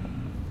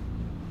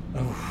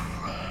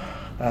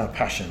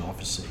 Passion,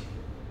 obviously,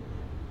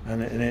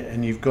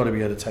 and you've got to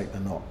be able to take the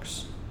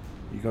knocks.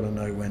 You've got to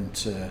know when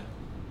to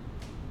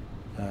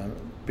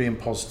being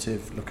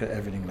positive, look at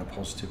everything in a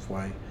positive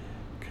way,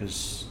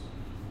 because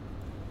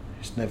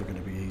it's never going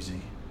to be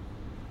easy.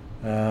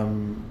 I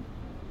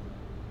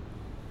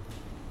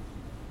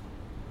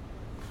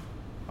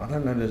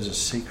don't know there's a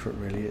secret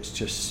really, it's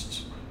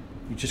just,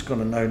 you just got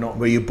to know not...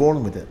 Were you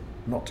born with it?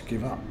 Not to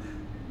give up.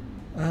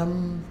 I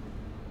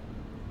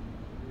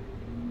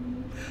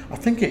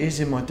think it is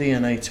in my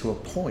DNA to a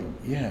point,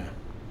 yeah.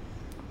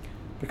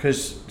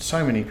 Because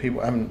so many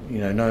people haven't,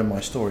 know my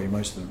story,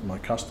 most of my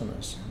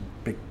customers,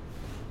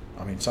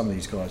 some of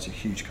these guys are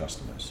huge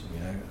customers,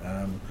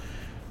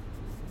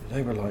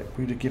 they were like,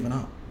 we'd have given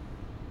up,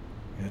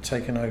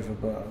 taken over,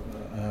 but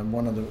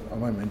one of the, I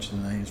won't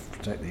mention the names to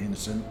protect the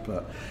innocent,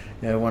 but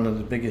one of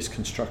the biggest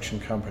construction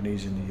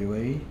companies in the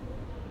UAE,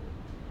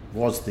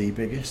 was the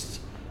biggest,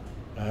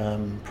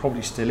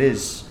 probably still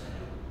is,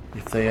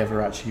 if they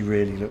ever actually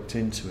really looked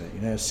into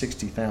it.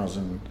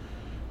 60,000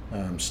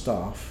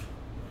 staff,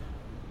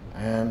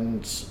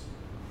 and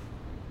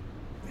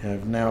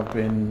have now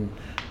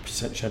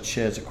had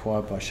shares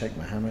acquired by Sheikh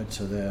Mohammed,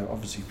 so they're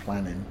obviously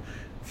planning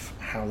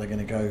how they're going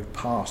to go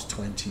past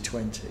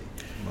 2020.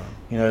 Wow.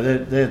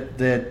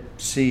 Their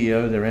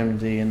CEO, their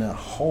MD, and the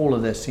whole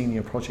of their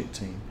senior project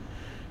team.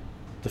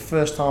 The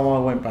first time I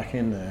went back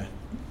in there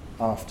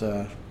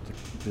after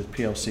the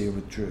PLC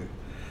withdrew,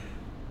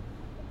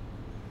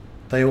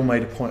 they all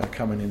made a point of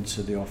coming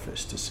into the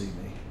office to see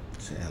me.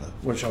 Say hello.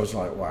 Which I was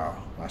like,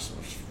 wow, that's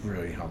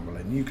really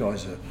humbling. You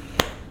guys are,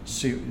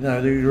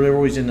 they're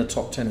always in the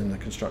top 10 in the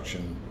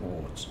construction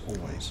awards,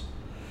 always.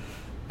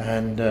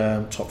 And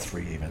top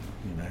 3 even,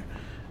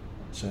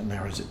 So it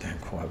narrows it down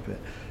quite a bit.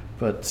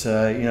 But,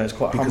 it's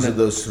quite humbling. Because of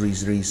those three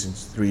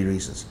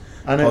reasons.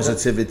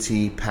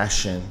 Positivity,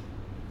 passion,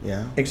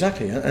 yeah?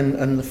 Exactly,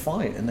 and the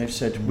fight. And they've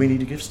said, we need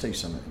to give Steve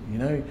something.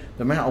 The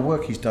amount of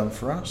work he's done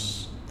for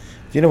us.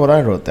 Do you know what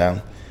I wrote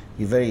down?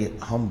 You're very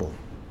humble.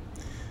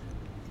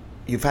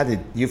 You've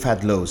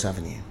had lows,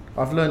 haven't you?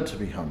 I've learned to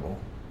be humble.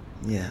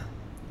 Yeah.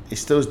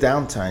 It's those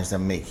downtimes that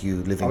make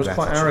you live in gratitude. I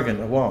was quite arrogant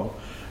a while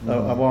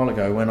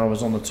ago when I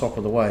was on the top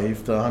of the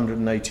wave, the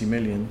 180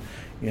 million.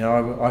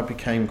 I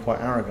became quite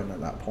arrogant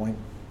at that point.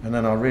 And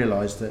then I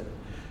realised that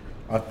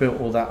I've built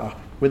all that up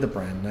with a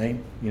brand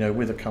name,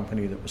 with a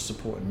company that was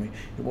supporting me.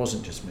 It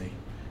wasn't just me.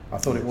 I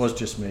thought it was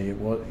just me. It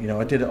was,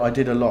 I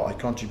did a lot. I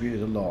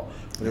contributed a lot,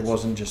 but it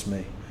wasn't just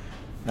me.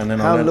 And then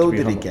how low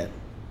did it get?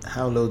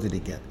 How low did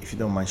it get? If you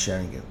don't mind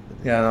sharing it.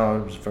 Yeah,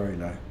 no, it was very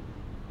low.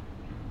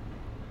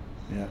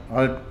 Yeah,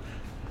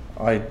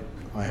 I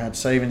had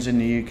savings in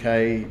the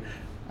UK,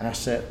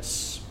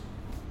 assets,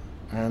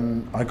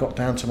 and I got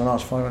down to my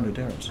last 500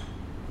 dirhams.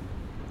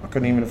 I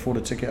couldn't even afford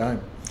a ticket home.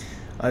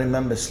 I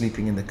remember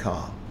sleeping in the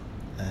car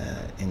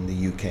in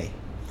the UK,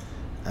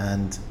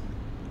 and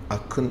I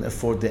couldn't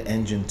afford the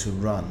engine to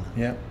run.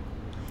 Yeah,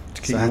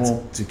 to keep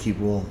warm. To keep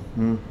warm.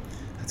 I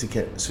had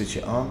to switch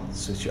it on,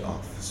 switch it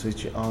off,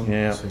 switch it on,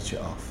 switch it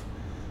off.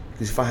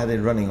 Because if I had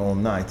it running all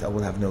night, I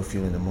would have no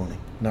fuel in the morning.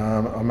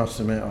 No, I must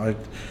admit, I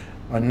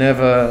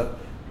never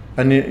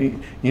And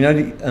you know,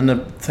 and the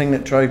thing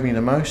that drove me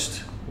the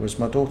most was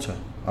my daughter.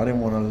 I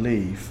didn't want to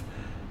leave.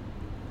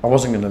 I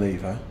wasn't going to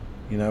leave her.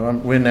 You know,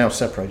 we're now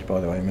separated,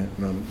 by the way,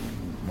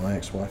 my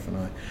ex-wife and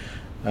I.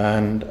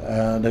 And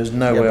there's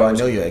no way. But I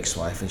know your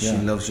ex-wife, and she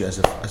loves you as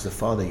the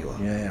father you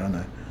are. Yeah, I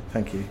know.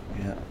 Thank you.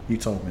 Yeah, you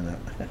told me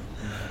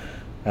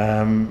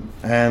that.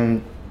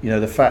 And you know,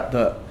 the fact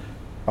that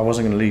I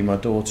wasn't going to leave my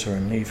daughter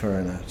and leave her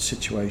in a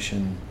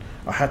situation,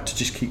 I had to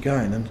just keep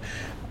going. And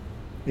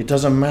it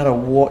doesn't matter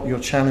what your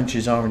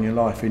challenges are in your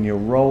life, in your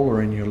role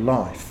or in your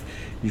life,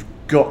 you've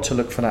got to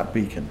look for that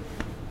beacon.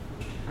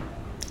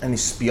 And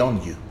it's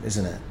beyond you,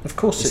 isn't it? Of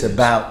course it's it is.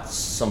 About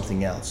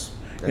something else.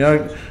 You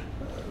know,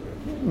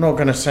 not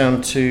going to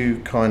sound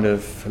too kind of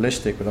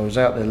holistic, but I was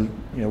out there, you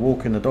know,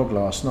 walking the dog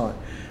last night.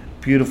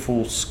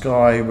 Beautiful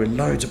sky with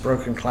loads of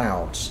broken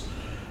clouds,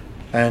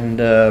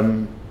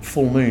 and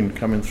full moon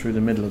coming through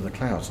the middle of the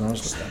clouds. And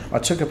I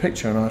took a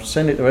picture and I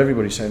sent it to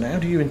everybody, saying, "How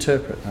do you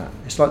interpret that?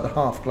 It's like the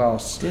half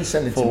glass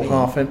full,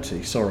 half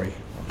empty." Sorry.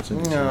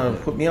 No,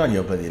 put me on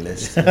your bloody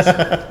list.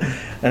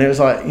 And it was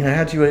like, you know,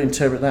 how do you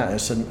interpret that?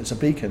 It's a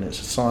beacon, it's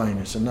a sign,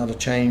 it's another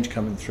change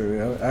coming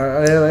through.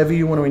 However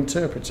you want to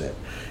interpret it,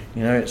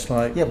 you know, it's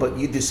like. Yeah, but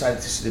you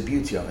decided to see the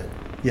beauty of it.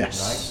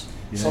 Yes. Right.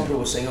 Yeah. Some people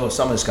were saying, "Oh,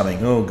 summer's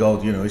coming. Oh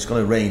God, you know, it's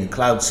going to rain.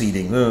 Cloud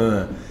seeding."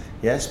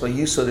 Yes, but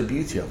you saw the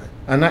beauty of it.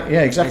 And that,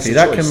 yeah, exactly.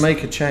 That can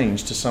make a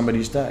change to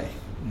somebody's day,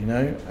 you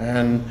know.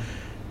 And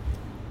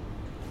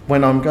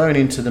when I'm going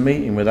into the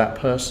meeting with that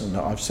person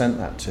that I've sent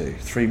that to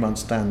 3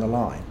 months down the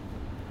line,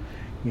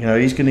 you know,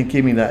 he's going to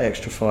give me that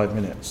extra 5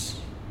 minutes.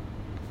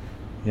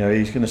 You know,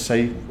 he's going to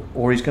say,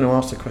 or he's going to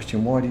ask the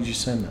question, "Why did you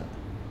send that?"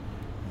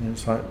 And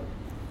it's like,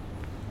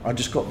 I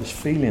just got this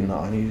feeling that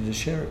I needed to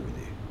share it with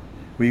you.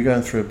 Were you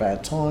going through a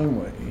bad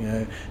time? You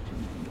know,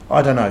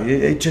 I don't know.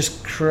 It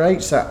just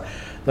creates that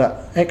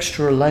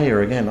extra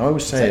layer again. I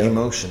always say that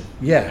emotion.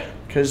 Yeah,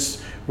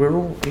 because we're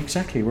all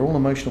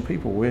emotional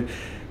people.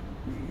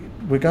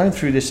 We're going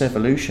through this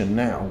evolution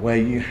now where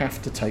you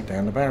have to take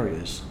down the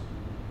barriers.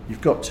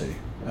 You've got to.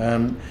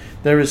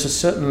 There is a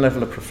certain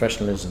level of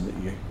professionalism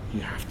that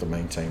you have to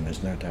maintain.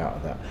 There's no doubt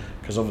of that,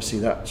 because obviously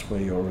that's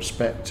where your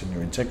respect and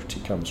your integrity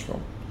comes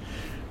from.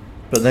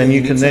 But then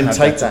you can then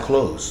take that to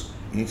close.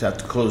 You need to have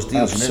to close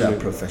deals. You need that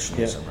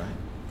professionalism, right?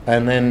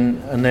 And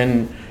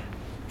then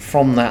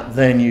from that,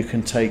 then you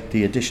can take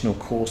the additional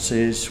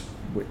courses,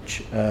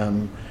 which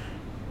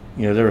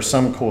you know, there are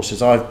some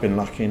courses I've been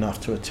lucky enough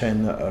to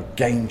attend that are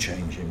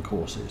game-changing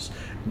courses.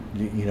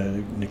 You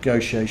know,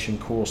 negotiation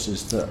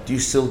courses that. Do you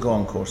still go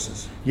on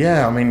courses?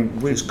 Yeah, I mean,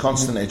 it's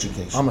constant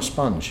education. I'm a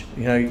sponge.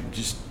 You know,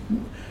 just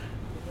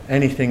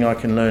anything I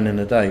can learn in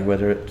a day,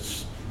 whether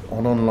it's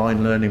on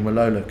online learning with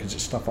Lola because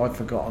it's stuff I've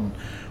forgotten,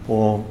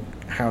 or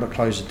how to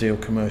close a deal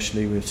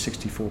commercially with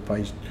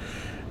 64-page,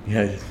 you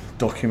know,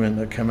 document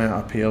that come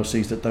out of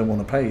PLCs that don't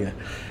want to pay you.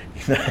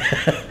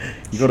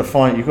 You've got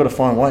to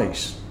find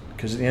ways,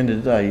 because at the end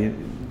of the day,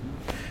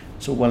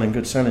 it's all well and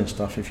good selling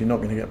stuff. If you're not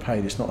going to get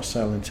paid, it's not a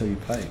sale until you're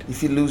paid.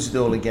 If you lose it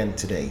all again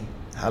today,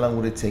 how long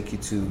would it take you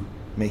to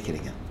make it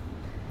again?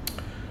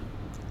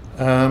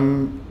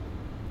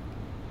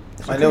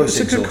 I know it's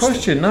exhausting. A good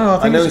question. No,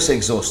 I know it's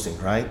exhausting,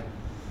 right?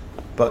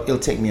 But it'll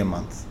take me a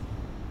month.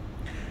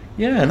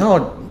 Yeah,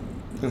 no.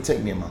 It'll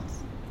take me a month.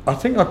 I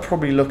think I'd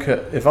probably look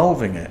at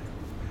evolving it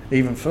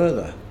even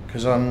further,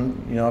 because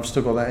I've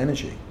still got that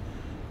energy.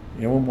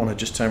 You know, I wouldn't want to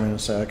just turn around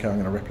and say, "Okay, I'm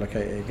going to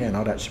replicate it again."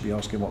 I'd actually be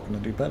asking, "What can I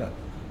do better?"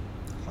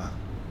 Wow.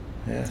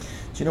 Yeah. Do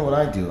you know what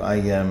I do?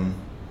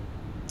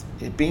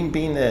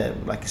 Being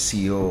like a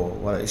CEO,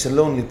 well, it's a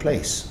lonely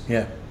place.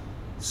 Yeah.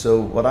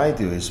 So what I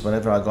do is,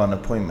 whenever I go on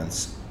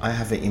appointments, I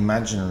have an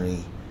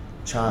imaginary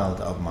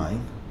child of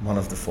mine, one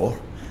of the 4,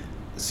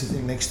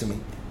 sitting next to me,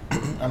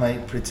 and I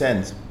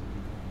pretend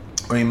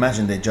or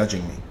imagine they're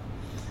judging me,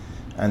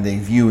 and they're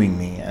viewing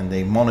me, and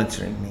they're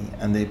monitoring me,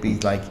 and they'd be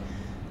like,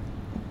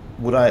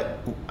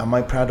 am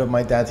I proud of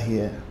my dad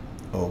here,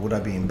 or would I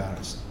be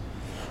embarrassed?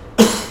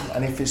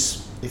 And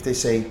if they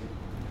say,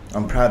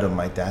 "I'm proud of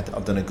my dad,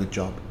 I've done a good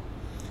job."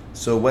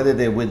 So whether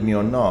they're with me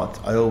or not,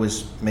 I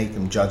always make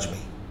them judge me.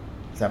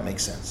 If that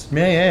makes sense.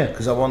 Yeah.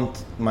 Because I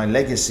want, my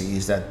legacy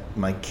is that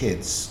my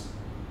kids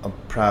are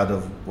proud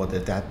of what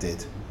their dad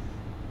did,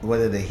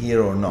 whether they're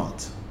here or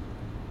not.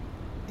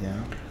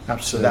 Yeah.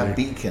 Absolutely. So that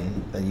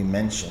beacon that you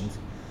mentioned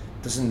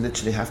doesn't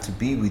literally have to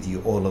be with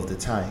you all of the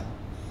time.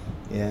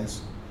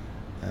 Yes.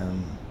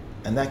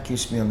 And that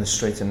keeps me on the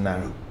straight and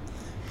narrow.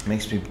 It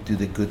makes me do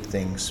the good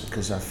things,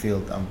 because I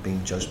feel I'm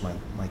being judged by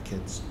my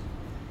kids.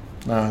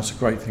 No, it's a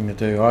great thing to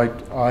do.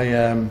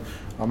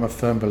 I'm a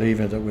firm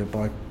believer that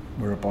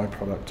we're a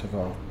byproduct of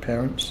our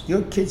parents.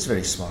 Your kid's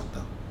very smart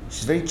though.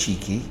 She's very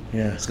cheeky.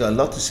 Yeah. She's got a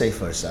lot to say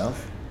for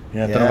herself.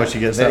 Yeah, I don't know where she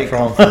gets that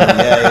from.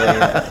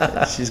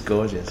 Yeah. She's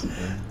gorgeous.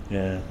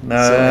 Yeah. No,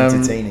 so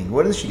entertaining.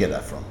 Where does she get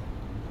that from?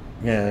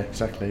 Yeah,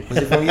 exactly. Was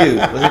it from you?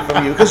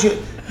 Because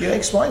your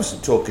ex-wife's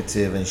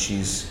talkative, and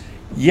she's.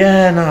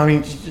 Yeah, no, I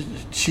mean,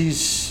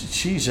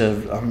 she's a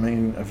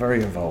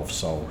very evolved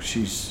soul.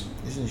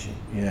 Isn't she?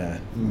 Yeah.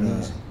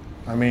 Amazing.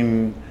 I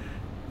mean,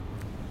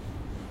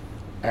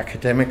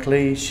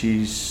 academically,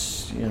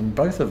 she's,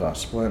 both of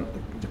us weren't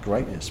the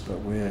greatest, but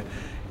we're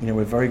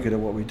very good at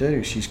what we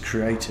do. She's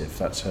creative.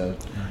 That's her.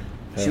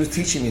 She was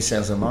teaching me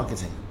sales and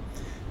marketing.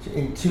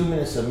 In 2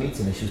 minutes of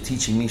meeting her, she was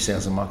teaching me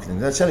sales and marketing.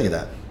 Did I tell you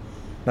that?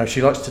 No,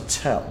 she likes to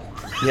tell.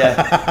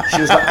 Yeah,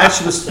 she was like, and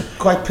she was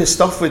quite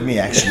pissed off with me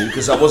actually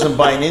because I wasn't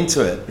buying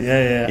into it.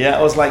 Yeah.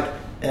 I was like,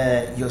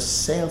 your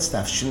sales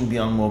staff shouldn't be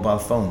on mobile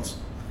phones,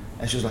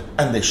 and she was like,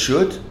 and they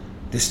should.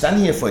 They're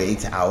standing here for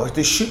 8 hours.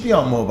 They should be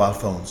on mobile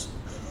phones.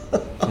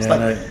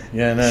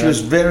 She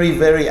was very,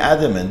 very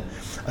adamant.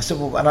 I said,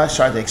 well, and I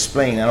tried to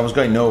explain, and I was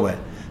going nowhere.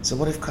 So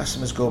what if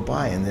customers go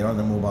by and they're on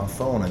the mobile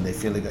phone and they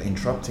feel they're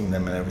interrupting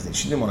them and everything?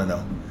 She didn't want to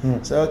know.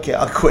 So okay,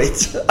 I'll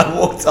quit. I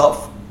walked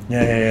off.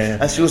 Yeah.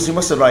 And she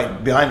must have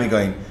right behind me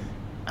going,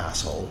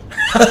 asshole.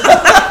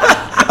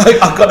 I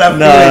got that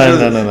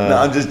feeling. No,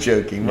 I'm just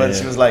joking. But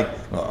she was like,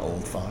 oh,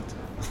 old fart.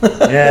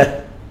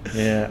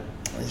 Yeah.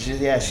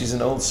 She's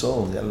an old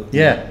soul.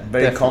 Yeah,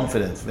 very definitely.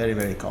 Confident. Very,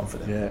 very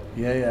confident.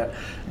 Yeah.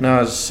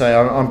 No, as I say,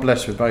 I'm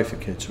blessed with both the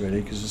kids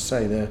really, because as I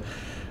say,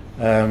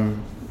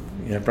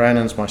 they're,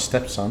 Brandon's my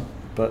stepson,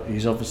 but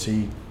he's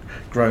obviously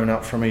grown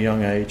up from a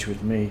young age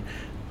with me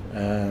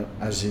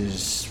as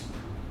his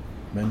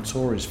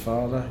mentor, his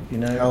father.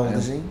 How old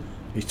is he?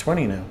 He's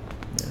 20 now.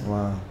 Yeah.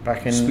 Wow.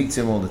 You speak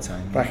to him all the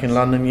time. Back in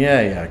London,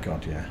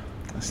 God, yeah.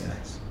 That's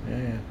nice.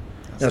 Yeah.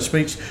 I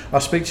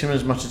speak to him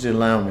as much as he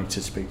allow me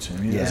to speak to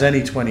him. As any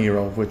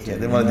 20-year-old would do.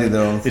 They want to do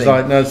their own thing. He's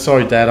like, no,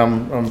 sorry, Dad.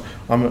 I'm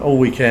all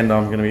weekend.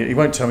 I'm going to be. He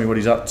won't tell me what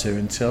he's up to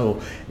until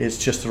it's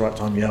just the right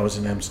time. Yeah, I was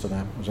in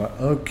Amsterdam. I was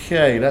like,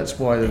 okay, that's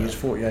why there was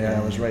 48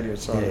 hours radio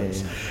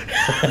silence.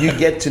 You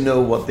get to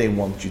know what they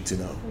want you to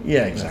know.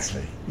 Yeah,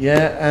 exactly.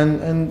 Yeah,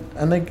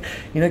 and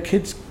they,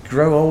 kids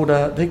grow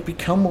older. They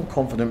become more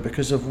confident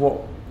because of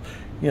what.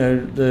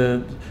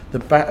 The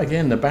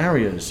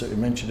barriers that we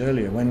mentioned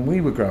earlier. When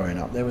we were growing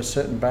up, there were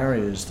certain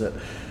barriers that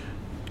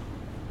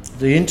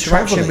the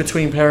interaction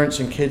between parents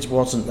and kids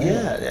wasn't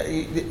there.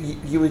 Yeah,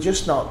 you were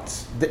just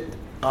not.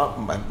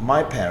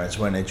 My parents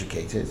weren't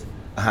educated.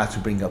 I had to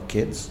bring up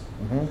kids.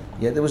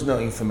 Mm-hmm. Yeah, there was no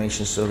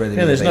information so readily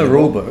available. There's no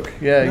rule book.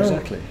 Yeah, no.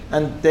 Exactly.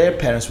 And their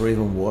parents were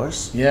even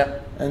worse. Yeah.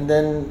 And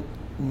then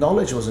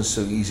knowledge wasn't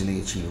so easily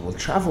achievable.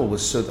 Travel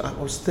was I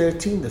was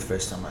 13 the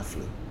first time I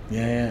flew.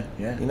 Yeah.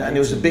 And it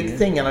was a big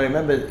thing, and I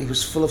remember it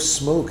was full of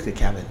smoke, the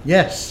cabin.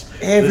 Yes,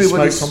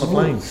 everybody smoked on the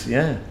planes.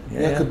 Yeah.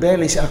 I could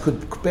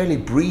barely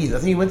breathe. I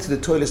think he went to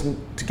the toilets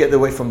to get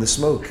away from the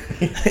smoke.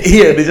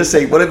 Here they just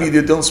say, whatever you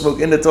do, don't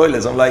smoke in the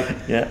toilets. I'm like,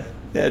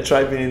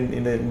 try being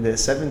in the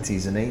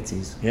 70s and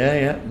 80s.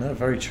 Yeah, no,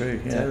 very true.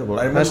 Yeah. Terrible.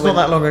 I remember that's not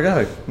that long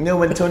ago.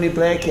 When Tony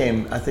Blair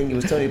came, I think it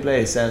was Tony Blair,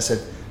 and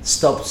said,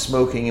 stop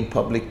smoking in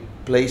public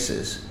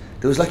places.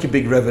 There was like a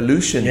big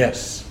revolution.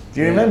 Yes. Do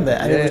you remember?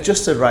 And it was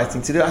just the right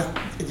thing to do.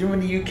 Do you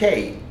remember in the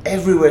UK?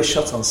 Everywhere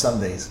shut on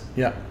Sundays.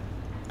 Yeah.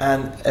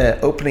 And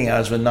opening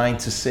hours were 9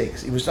 to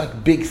 6. It was like a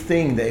big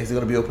thing that if they're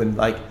going to be open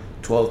like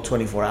 12,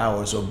 24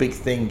 hours, or big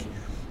thing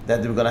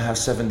that they were going to have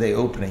 7-day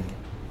opening.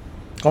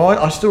 Oh,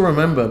 I still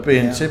remember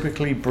being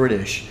typically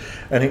British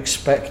and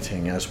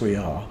expecting, as we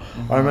are.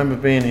 Mm-hmm. I remember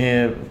being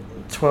here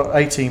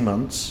 18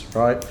 months,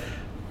 right?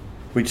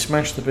 We'd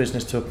smashed the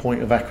business to a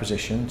point of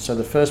acquisition. So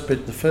the first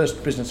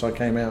business I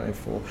came out here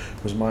for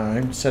was my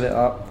own. Set it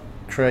up,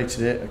 created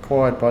it,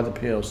 acquired by the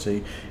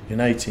PLC in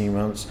 18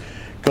 months.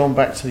 Gone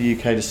back to the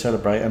UK to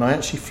celebrate, and I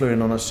actually flew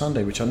in on a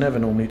Sunday, which I never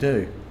normally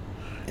do.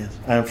 Yes.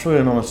 And flew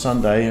in on a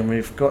Sunday, and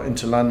we've got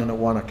into London at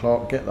 1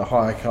 o'clock. Get the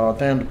hire car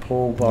down to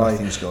Paul by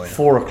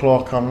 4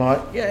 o'clock. I'm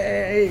like,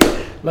 yay!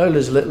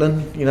 Lola's little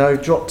one,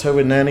 dropped her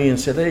with Nanny and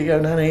said, "There you go,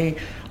 Nanny.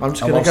 I'm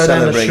just going to go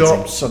down the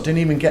shops." I didn't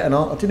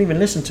even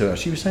listen to her.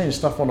 She was saying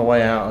stuff on the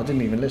way out. I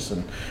didn't even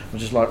listen. I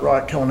was just like,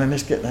 right, come on then,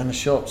 let's get down the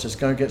shops. Let's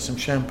go and get some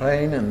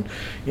champagne and,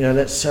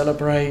 let's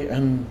celebrate.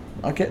 And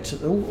I get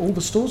to all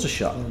the stores are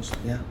shut.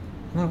 Yeah.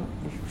 No,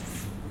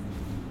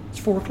 it's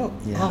 4 o'clock.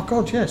 Yeah. Oh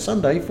God, yeah,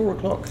 Sunday, 4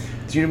 o'clock.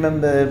 Do you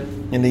remember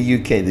in the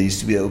UK there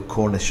used to be a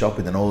corner shop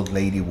with an old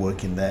lady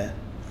working there?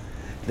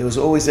 There was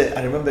always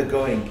I remember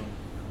going.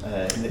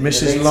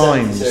 Mrs.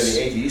 Lyons.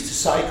 Early 80s, used to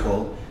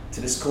cycle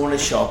to this corner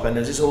shop, and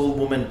there's this old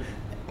woman,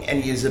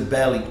 and he has a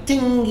bell,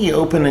 ding, you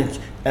open it,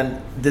 and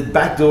the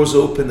back door's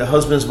open, the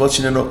husband's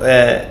watching a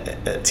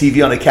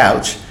TV on a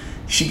couch,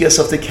 she gets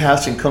off the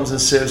couch and comes and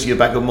serves you a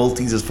bag of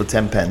Maltesers for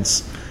 10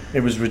 pence.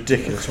 It was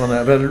ridiculous,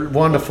 wasn't it? But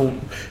wonderful.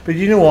 But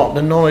you know what?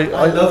 The knowledge.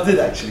 I loved it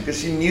actually, because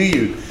she knew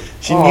you.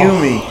 She knew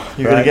me.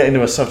 You're going to get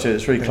into a subject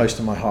that's really close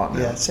to my heart now.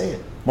 Yeah, say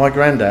it. My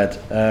granddad,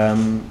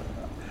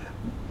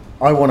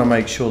 I want to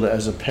make sure that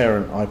as a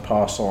parent I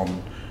pass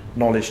on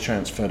knowledge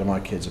transfer to my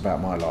kids about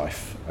my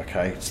life.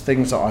 Okay, it's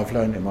things that I've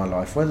learned in my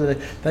life. Whether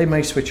they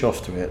may switch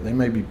off to it, they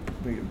may be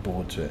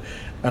bored to it.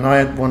 And I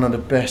had one of the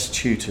best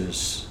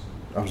tutors.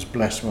 I was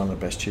blessed with one of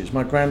the best tutors.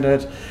 My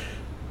granddad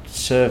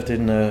served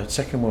in the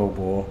Second World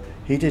War.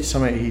 He did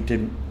something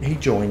he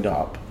joined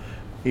up.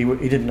 He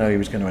didn't know he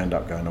was going to end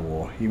up going to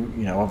war.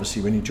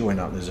 Obviously when you join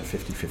up, there's a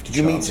 50-50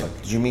 chance.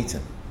 Did you meet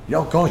him?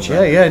 Oh God,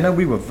 yeah. No,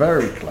 we were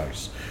very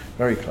close.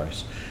 Very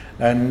close.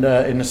 And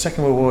in the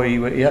Second World War,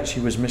 he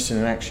actually was missing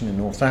in action in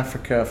North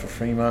Africa for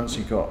 3 months.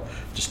 He got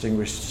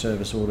Distinguished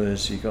Service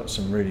Orders. He got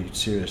some really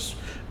serious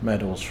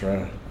medals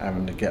for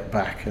having to get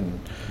back. And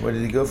Where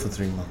did he go for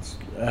 3 months?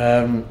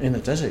 in the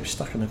desert, he was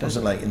stuck in the Was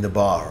desert. it like in the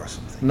bar or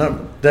something?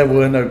 No, there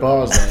were no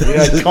bars there. You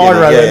had Yeah,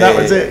 Cairo, yeah, and that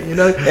yeah, was yeah. it. You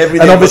know,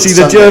 Everything and obviously but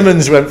the Sunday.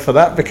 Germans went for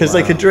that because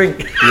they could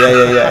drink.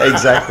 Yeah,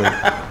 exactly.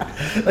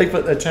 They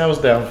put their towels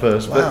down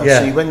first. Wow, But yeah,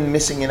 so he went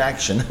missing in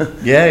action.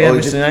 yeah, Oh, he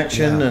missing in did-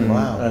 action yeah, and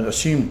wow.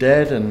 assumed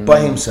dead and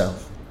By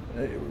himself.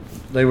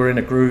 They were in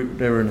a group.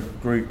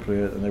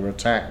 And they were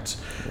attacked.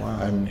 Wow.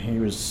 And he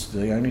was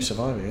the only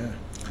survivor.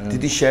 Yeah.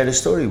 Did he share the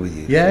story with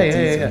you? Yeah, Did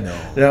he? yeah. No.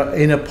 You know,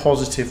 in a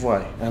positive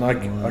way, and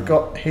I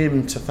got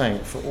him to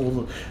thank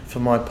for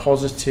my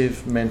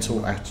positive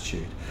mental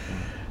attitude.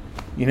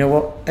 You know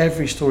what?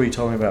 Every story he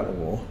told me about the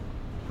war,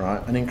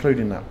 right, and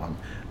including that one,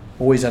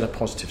 always had a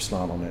positive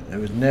slant on it. There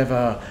was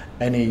never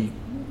any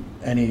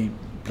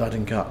blood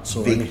and guts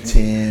or anything.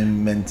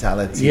 Victim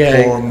mentality.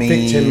 Yeah, Poor me.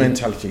 victim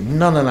mentality.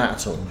 None of that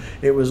at all.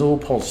 It was all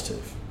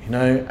positive, you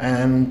know.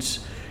 And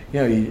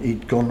you know,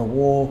 he'd gone to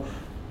war.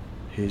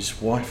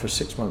 His wife was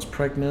 6 months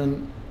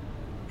pregnant.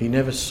 He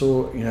never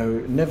saw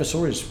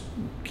his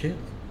kid,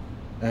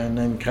 and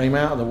then came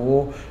out of the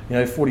war. You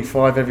know,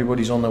 45.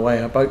 Everybody's on their way,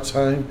 our boats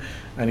home,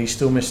 and he's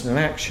still missing in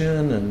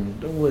action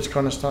and all this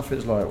kind of stuff.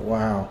 It's like,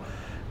 wow.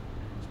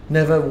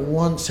 Never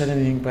once said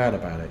anything bad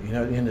about it. You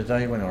know, at the end of the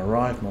day, when I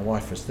arrived, my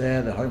wife was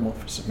there. The Home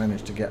Office had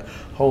managed to get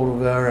hold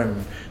of her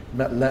and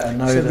let her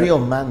know It's a that. real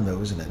man,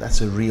 though, isn't it?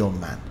 That's a real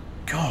man.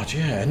 God,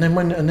 yeah. And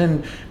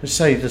then let's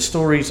say the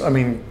stories. I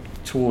mean,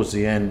 towards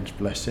the end,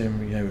 bless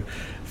him. You know,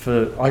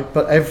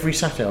 but every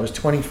Saturday I was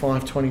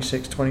 25,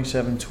 26,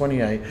 27,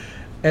 28.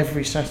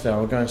 Every Saturday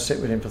I would go and sit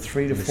with him for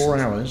 3 to 4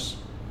 hours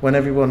when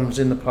everyone was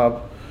in the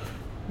pub.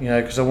 You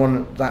know, because I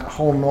wanted that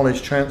whole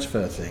knowledge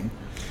transfer thing.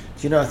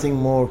 Do you know, I think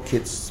more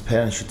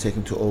parents should take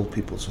them to old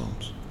people's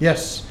homes.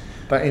 Yes,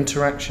 that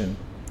interaction.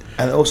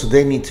 And also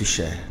they need to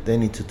share. They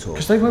need to talk.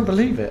 Because they won't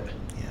believe it.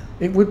 Yeah.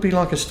 It would be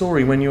like a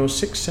story when you're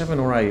 6, 7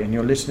 or 8 and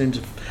you're listening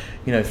to,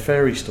 you know,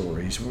 fairy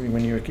stories.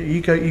 When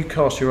you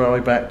cast your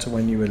eye back to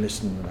when you were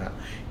listening to that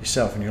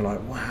yourself, and you're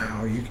like,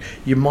 wow,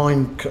 your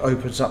mind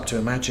opens up to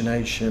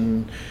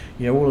imagination.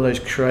 You know, all of those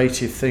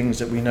creative things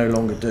that we no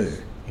longer do.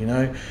 You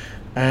know,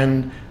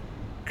 and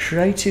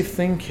creative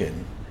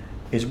thinking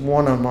is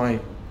one of my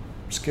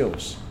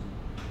skills,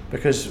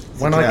 because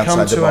when I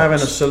come to having a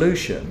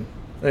solution,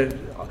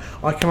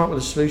 I come up with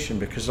a solution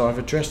because I've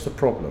addressed the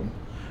problem,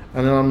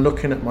 and then I'm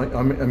looking at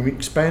I'm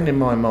expanding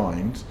my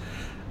mind,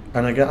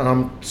 and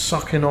I'm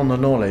sucking on the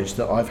knowledge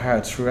that I've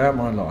had throughout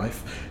my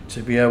life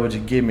to be able to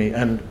give me,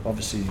 and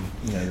obviously,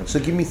 you know. So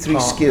give me 3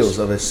 partners. skills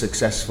of a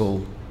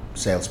successful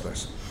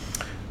salesperson.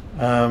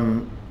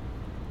 The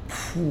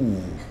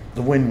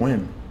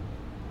win-win.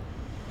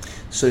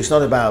 So it's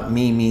not about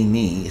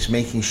me. It's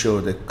making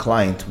sure the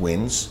client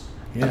wins.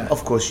 Yeah. And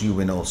of course, you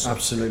win also.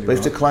 Absolutely. But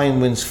if the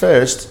client wins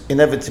first,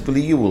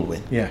 inevitably you will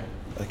win. Yeah.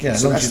 Okay, Yeah,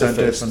 as so long as you that's don't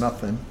the do it first. for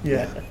nothing.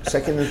 Yeah.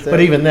 Second and third.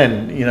 But even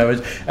then, you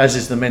know, as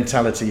is the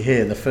mentality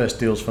here, the first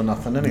deal's for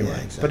nothing anyway. Yeah,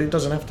 exactly. But it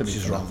doesn't have to be Which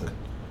is for wrong. nothing.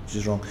 Which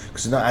is wrong,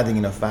 because it's not adding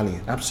enough value.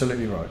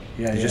 Absolutely right.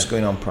 Yeah, You're yeah. just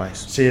going on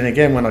price. See, and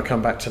again, when I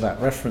come back to that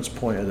reference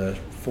point of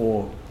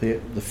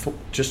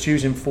just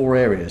using 4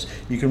 areas,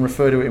 you can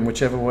refer to it in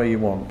whichever way you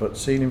want, but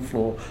ceiling,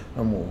 floor,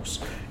 and walls.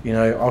 You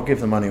know, I'll give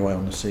the money away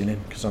on the ceiling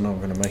because I know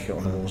I'm going to make it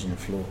on the walls and the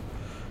floor.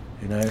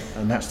 You know,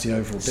 and that's the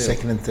overall deal.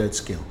 Second and third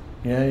skill.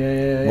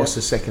 Yeah. What's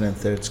the second and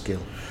third skill?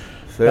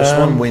 First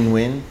one,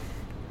 win-win.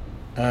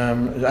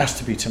 It has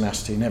to be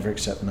tenacity. Never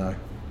accept no.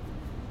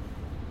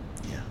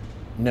 Yeah.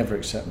 Never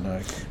accept no.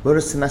 Where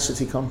does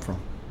tenacity come from?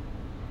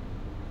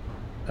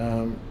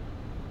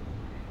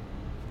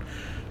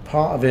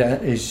 Part of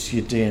it is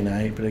your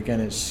DNA, but again,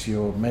 it's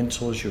your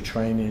mentors, your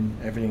training,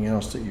 everything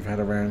else that you've had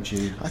around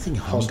you. I think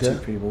Positive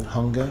hunger. people.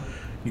 Hunger.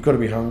 You've got to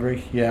be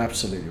hungry. Yeah,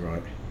 absolutely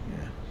right.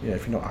 Yeah.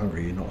 If you're not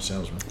hungry, you're not a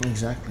salesman.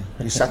 Exactly.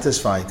 You're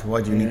satisfied.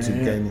 Why do you need to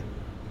gain it?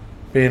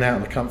 Being out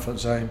of the comfort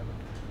zone,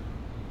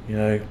 you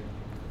know,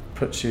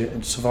 puts you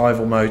in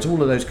survival modes.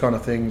 All of those kind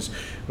of things.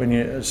 When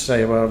you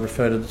say, well, I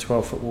refer to the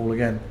 12-foot wall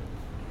again.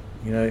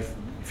 You know,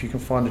 if you can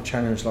find a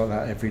challenge like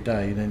that every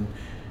day, then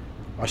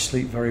I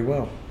sleep very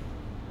well.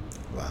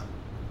 Wow.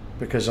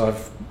 Because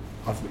I've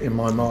in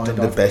my mind, Done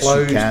the I've best you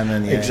closed, can,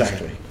 and yeah,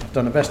 exactly. I've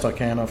done the best I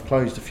can. I've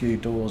closed a few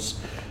doors,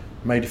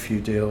 made a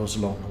few deals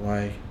along the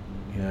way.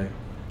 You know,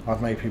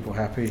 I've made people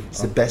happy.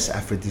 It's the best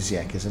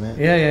aphrodisiac, isn't it?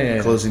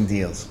 Yeah. Closing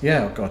deals.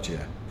 Yeah, oh God,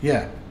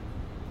 yeah.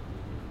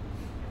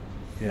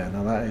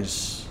 Now that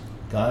is.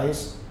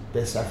 Guys,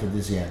 best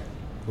aphrodisiac.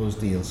 Those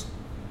deals.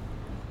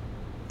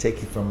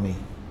 Take it from me.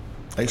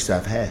 I used to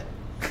have hair.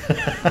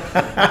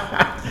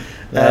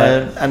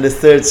 And the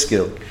third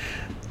skill.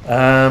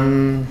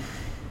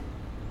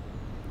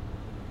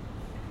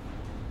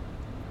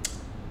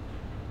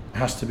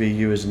 Has to be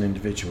you as an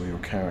individual, your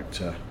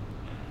character.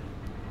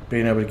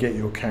 Being able to get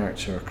your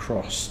character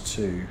across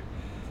to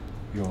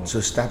your. So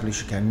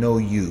establish you can know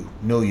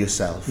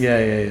yourself. Yeah,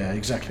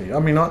 exactly. I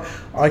mean,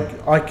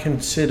 I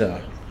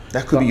consider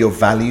That could be your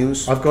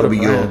values. I've got could a be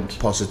brand. your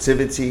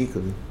positivity.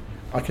 Could be.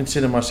 I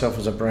consider myself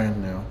as a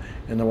brand now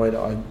in the way that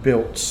I've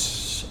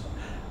built,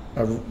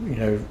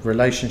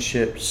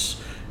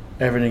 relationships,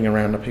 everything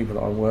around the people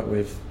that I work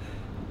with.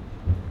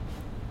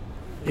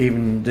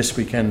 Even this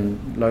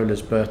weekend,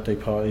 Lola's birthday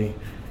party,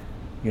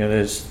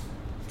 there's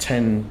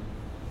 10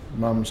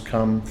 mums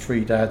come,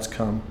 3 dads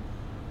come.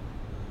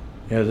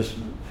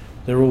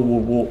 They're all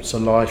walks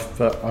of life,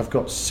 but I've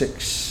got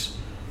 6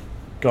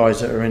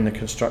 guys that are in the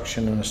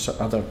construction and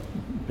other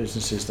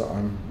businesses that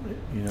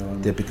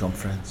They become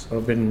friends.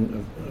 I've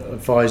been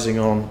advising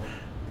on.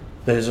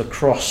 There's a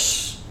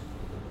cross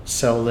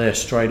sell there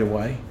straight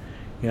away.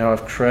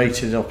 I've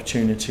created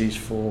opportunities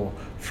for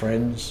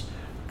friends,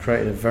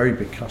 created a very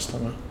big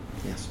customer.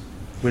 Yes.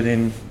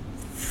 Within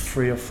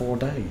 3 or 4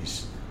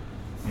 days.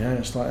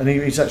 It's like, and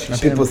he's actually.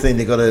 And people think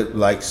they got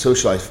to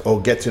socialize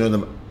or get to know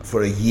them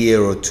for a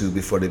year or 2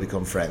 before they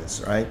become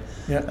friends, right?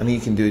 Yeah. And you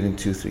can do it in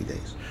 2-3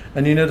 days.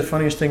 And the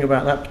funniest thing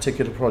about that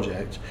particular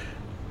project,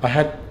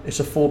 it's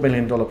a $4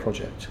 million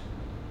project,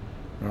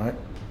 right?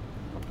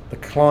 The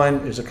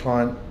client is a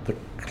client.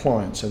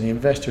 So the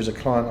investor is a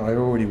client I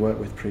already worked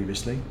with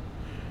previously.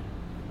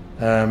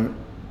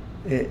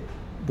 It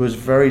was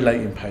very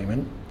late in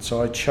payment,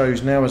 so I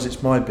chose now, as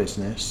it's my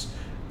business,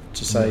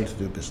 to say to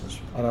do business.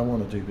 I don't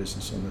want to do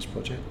business on this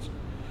project.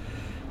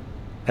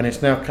 And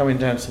it's now coming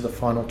down to the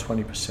final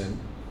 20%.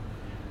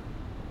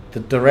 The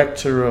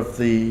director of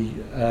the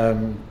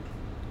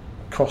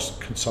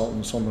cost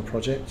consultants on the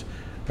project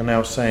are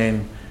now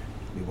saying,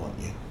 We want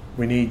you.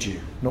 We need you.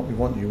 Not we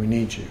want you, we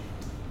need you.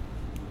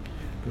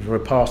 Because we're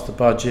past the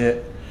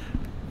budget,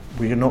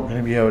 we're not going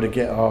to be able to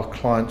get our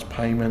clients'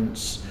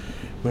 payments,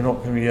 we're not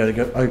going to be able to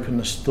go open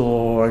the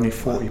store, only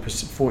 40%,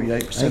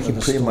 48% And you of can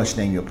the pretty store. much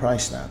name your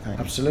price now, can't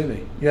you?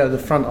 Absolutely. Yeah, the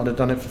front I'd have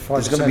done it for 5%.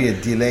 There's going to be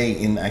a delay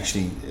in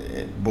actually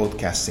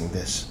broadcasting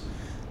this.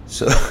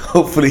 So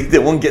hopefully they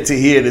won't get to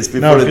hear this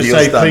before the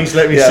deal's done. Please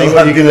let me see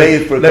what you're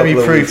going to let me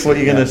proof what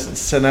you're going to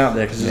send out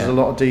there, because there's a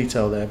lot of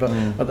detail there. But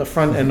at the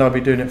front end, I'll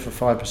be doing it for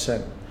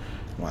 5%.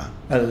 Wow.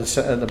 At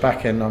the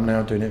back end, I'm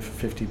now doing it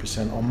for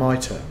 50% on my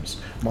terms,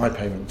 my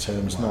payment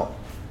terms, not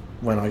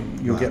when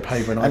you'll get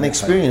paid when I And get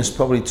experience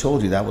probably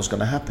told you that was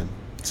going to happen,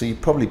 so you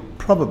probably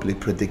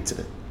predicted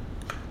it.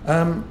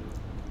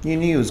 You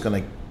knew it was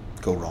going to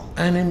go wrong.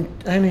 And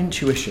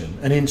intuition,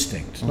 and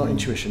instinct, not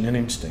intuition, and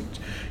instinct.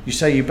 You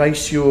say you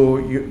base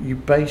your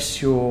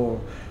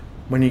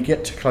when you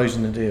get to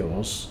closing the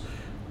deals,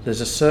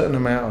 there's a certain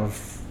amount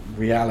of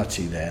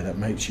reality there that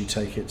makes you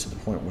take it to the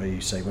point where you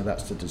say, well,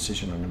 that's the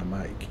decision I'm going to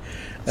make,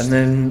 and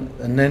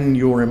then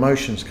your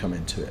emotions come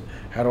into it.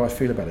 How do I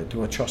feel about it?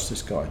 Do I trust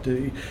this guy?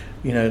 And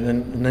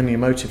then the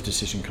emotive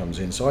decision comes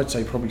in. So I'd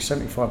say probably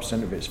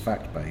 75% of it is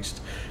fact based,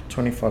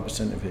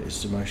 25% of it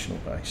is emotional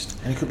based.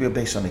 And it could be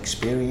based on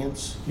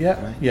experience. Yeah,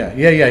 right? yeah.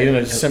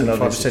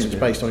 75% is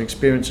based on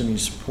experience and your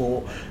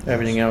support,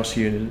 everything else.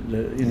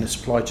 In the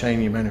supply chain,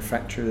 your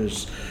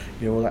manufacturers,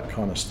 all that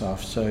kind of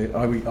stuff. So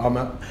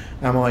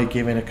am I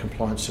giving a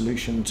compliant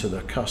solution to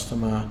the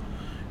customer,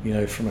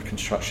 from a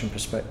construction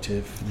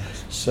perspective?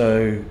 Yes.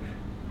 So,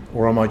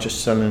 or am I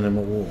just selling them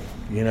a wall?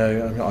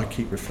 I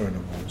keep referring to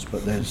walls,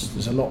 but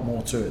there's a lot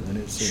more to it than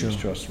it seems.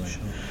 Sure. Trust me.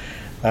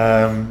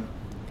 Sure.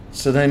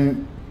 So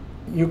then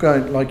you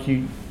grab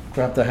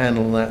the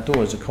handle on that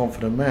door as a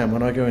confident man.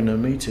 When I go into a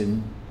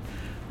meeting,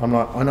 I'm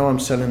like, I know I'm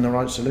selling the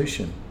right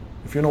solution.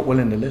 If you're not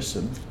willing to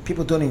listen,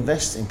 people don't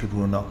invest in people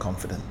who are not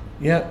confident.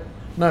 Yeah,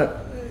 no,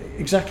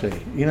 exactly.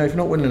 If you're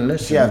not willing to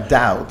listen, If you have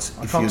doubt,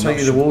 I can't take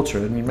you the water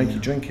and you make you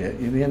drink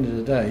it. At the end of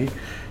the day,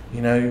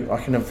 I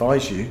can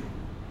advise you,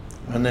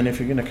 and then if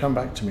you're going to come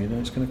back to me, then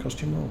it's going to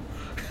cost you more.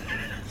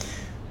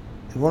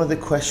 One of the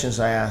questions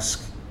I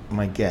ask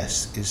my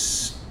guests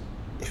is,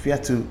 if you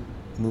had to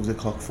move the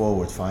clock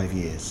forward 5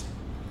 years,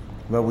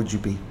 where would you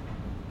be?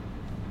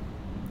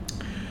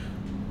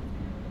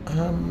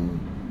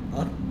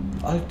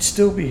 I'd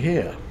still be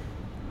here.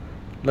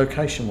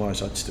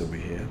 Location-wise, I'd still be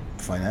here.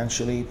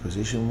 Financially,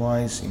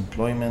 position-wise,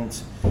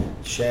 employment,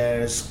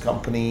 shares,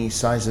 company,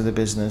 size of the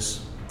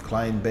business,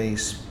 client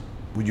base.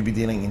 Would you be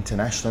dealing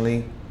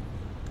internationally?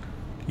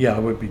 Yeah, I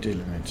would be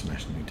dealing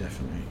internationally,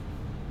 definitely.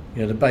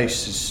 Yeah, the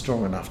base is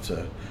strong enough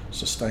to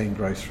sustain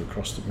growth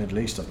across the Middle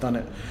East. I've done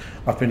it.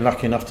 I've been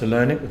lucky enough to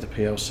learn it with the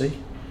PLC,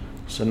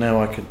 so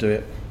now I could do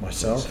it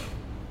myself.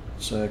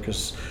 So,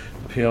 because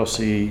the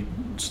PLC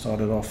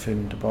started off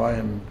in Dubai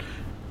and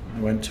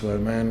went to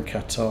Oman,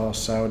 Qatar,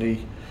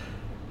 Saudi.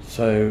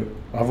 So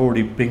I've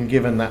already been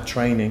given that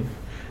training,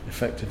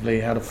 effectively,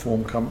 how to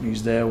form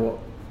companies there, what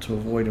to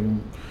avoid,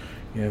 and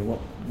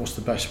what's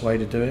the best way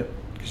to do it,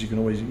 because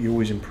you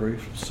always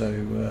improve.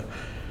 So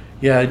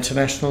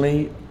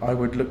internationally, I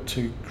would look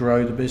to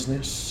grow the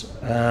business.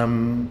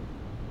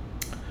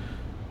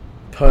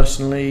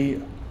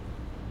 Personally,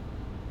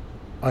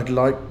 I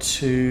want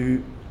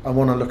to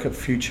look at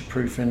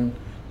future-proofing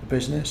the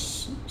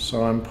business.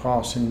 So I'm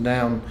passing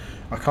down.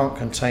 I can't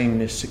contain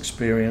this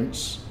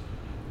experience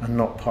and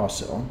not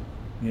pass it on.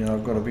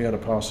 I've got to be able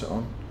to pass it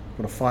on. I've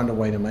got to find a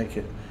way to make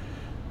it.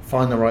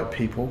 Find the right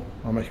people.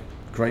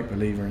 great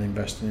believer in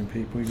investing in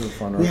people. You've got to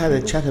find the We right had a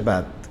people. chat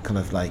about kind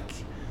of like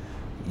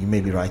you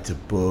maybe write a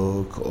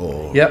book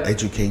or Yep.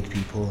 educate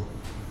people.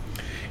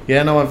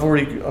 Yeah, no, I've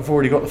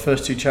already got the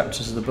first 2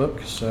 chapters of the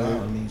book, so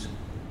Oh, amazing.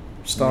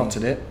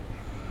 started it.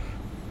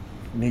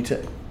 Need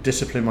to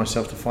discipline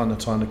myself to find the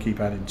time to keep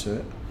adding to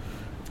it,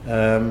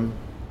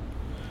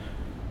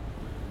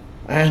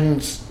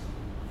 and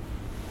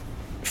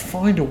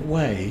find a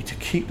way to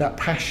keep that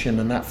passion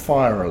and that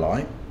fire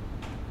alight,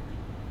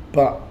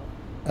 but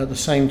at the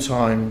same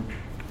time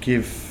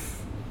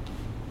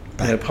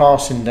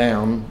passing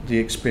down the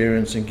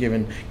experience and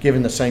giving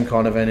the same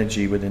kind of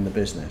energy within the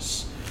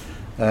business.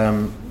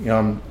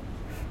 I'm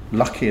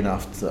lucky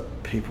enough that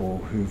people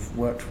who've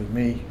worked with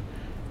me,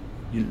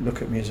 you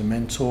look at me as a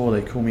mentor.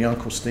 They call me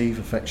Uncle Steve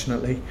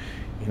affectionately,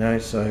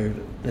 so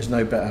there's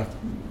no better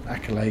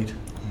accolade.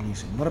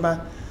 Amazing. What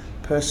about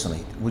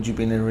personally? Would you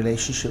be in a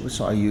relationship with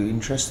someone? Are you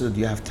interested, or do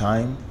you have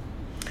time?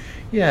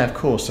 Yeah, of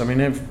course. I mean,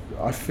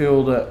 I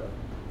feel that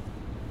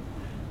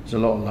there's a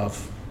lot of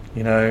love,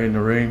 in the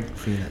room.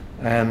 Feel it.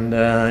 And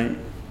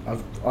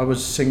I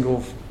was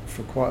single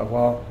for quite a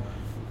while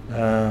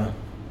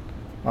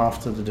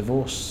after the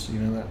divorce.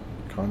 That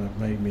kind of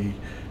made me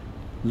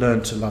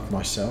learn to love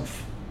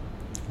myself.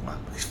 Wow.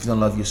 If you don't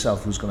love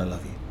yourself, who's going to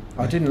love you?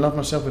 I didn't love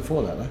myself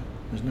before that, though.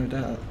 There's no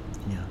doubt.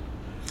 Yeah.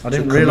 I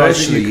didn't so realise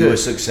that commercially you were could.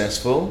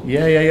 successful.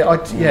 Yeah,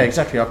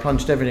 exactly. I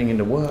plunged everything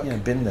into work. Yeah,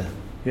 been there.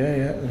 Yeah,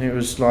 and it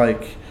was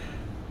like,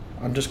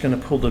 I'm just going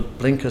to pull the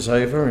blinkers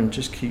over and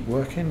just keep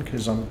working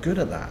because I'm good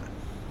at that.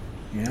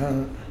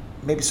 Yeah.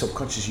 Maybe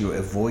subconsciously you were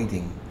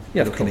avoiding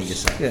Yeah, of looking at course.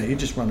 yourself. Yeah, you're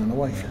just running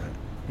away from it.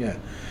 Yeah.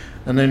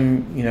 And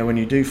then, when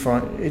you do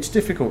find, it's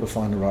difficult to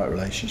find the right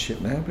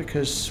relationship now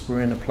because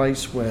we're in a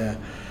place where,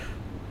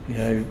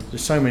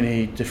 there's so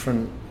many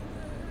different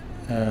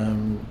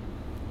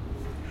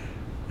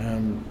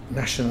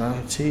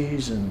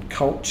nationalities and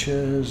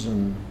cultures,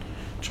 and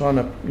trying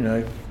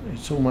to,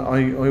 it's almost,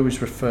 I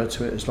always refer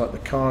to it as like the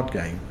card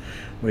game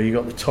where you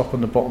got the top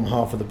and the bottom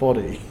half of the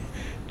body.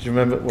 Do you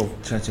remember? Well,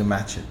 Trying to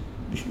match it.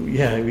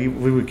 yeah, we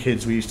were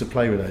kids, we used to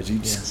play with those.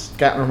 You'd Yes.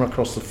 scatter them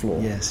across the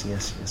floor. Yes.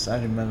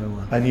 I remember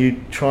one. And you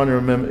trying to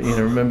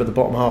remember the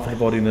bottom half of the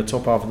body and the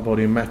top half of the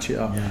body and match it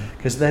up, Yeah.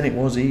 because then it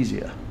was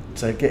easier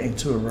to get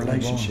into a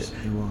relationship.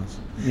 It was.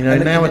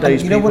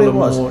 Nowadays you know what people it are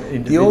was? more The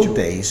individual. old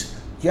days,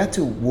 you had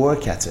to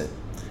work at it.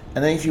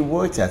 And then if you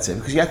worked at it,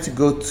 because you had to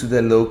go to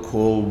the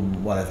local,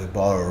 whatever,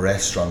 bar or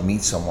restaurant,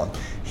 meet someone.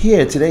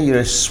 Here, today, you're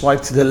a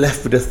swipe to the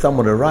left with a thumb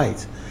or the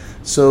right.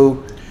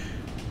 So,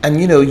 and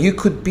you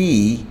could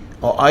be,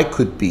 or I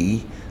could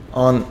be,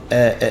 on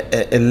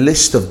a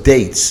list of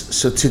dates.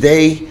 So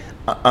today,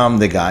 I'm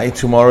the guy.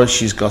 Tomorrow,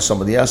 she's got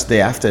somebody else.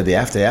 Day after.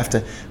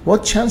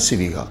 What chance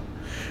have you got?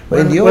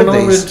 But When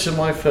I went to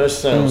my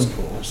first sales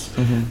course,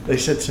 they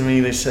said to me,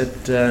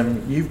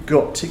 you've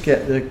got to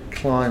get the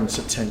client's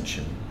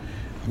attention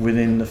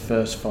within the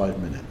first 5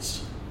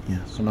 minutes.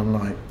 Yes. And I'm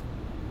like,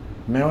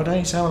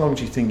 nowadays, how long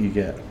do you think you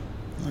get?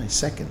 9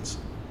 seconds.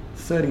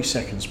 30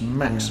 seconds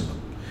maximum.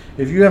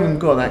 If you haven't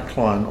got that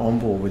client on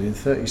board within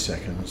 30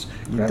 seconds,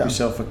 grab done.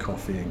 yourself a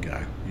coffee and go.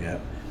 Yeah,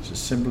 it's as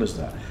simple as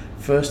that.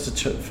 First,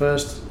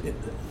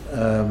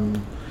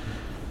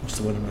 what's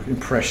the word?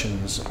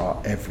 Impressions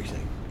are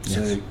everything. Yes.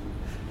 So,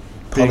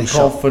 being Polish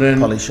up. confident,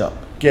 Polish up.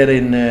 get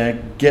in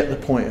there, get the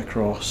point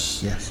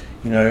across. Yes.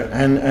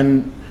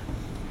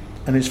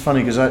 And it's funny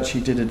because I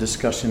actually did a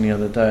discussion the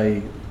other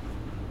day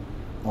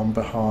on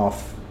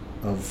behalf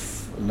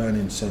of a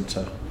learning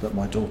centre that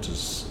my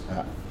daughter's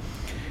at.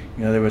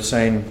 They were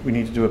saying we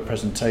need to do a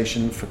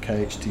presentation for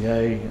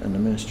KHDA and the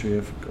Ministry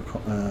of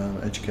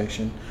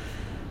Education,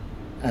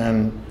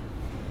 and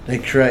they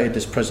created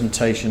this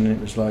presentation, and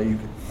it was like,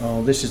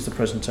 this is the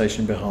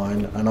presentation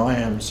behind, and I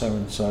am so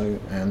and so,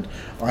 and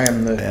I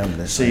am the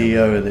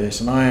CEO of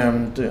this, and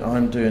I'm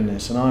doing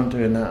this, and I'm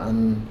doing that,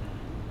 and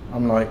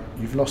I'm like,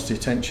 you've lost the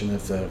attention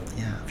of the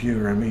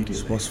viewer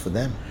immediately. What's for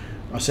them?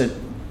 I said,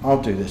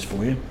 I'll do this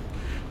for you.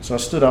 So I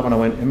stood up and I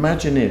went,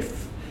 imagine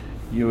if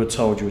you were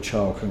told your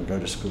child couldn't go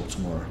to school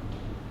tomorrow.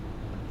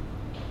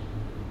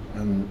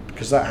 And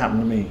because that happened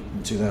to me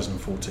in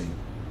 2014.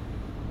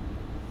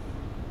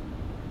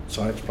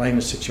 So I explained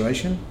the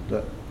situation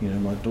that,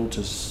 my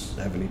daughter's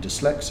heavily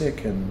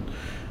dyslexic, and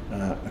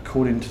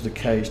according to the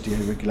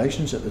KHDA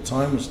regulations at the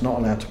time, was not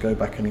allowed to go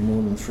back any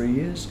more than 3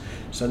 years.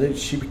 So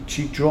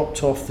she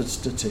dropped off the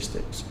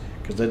statistics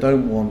because they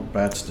don't want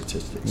bad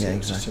statistics. Yeah,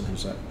 It's as exactly. simple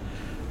as that.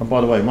 And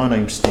by the way, my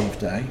name's Steve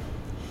Day,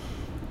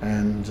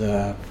 and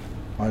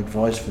I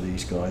advise for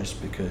these guys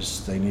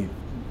because they need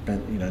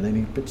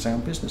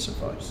sound business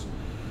advice.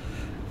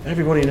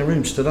 Everybody in the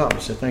room stood up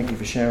and said, "Thank you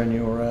for sharing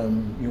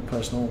your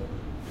personal."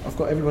 I've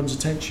got everyone's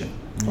attention.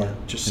 Yeah,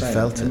 Like, just they saying.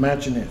 felt it.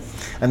 Imagine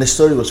if And the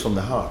story was from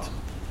the heart.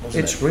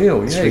 wasn't it's it?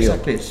 real. It's Yeah, real.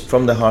 exactly. It's,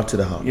 From the heart to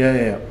the heart.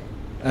 yeah,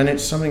 and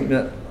it's something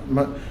that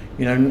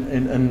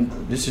and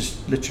this is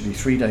literally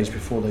 3 days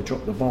before they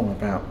dropped the bomb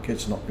about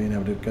kids not being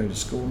able to go to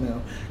school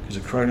now because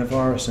of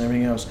coronavirus and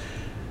everything else.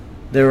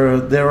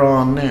 There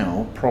are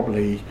now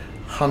probably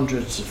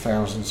hundreds of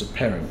thousands of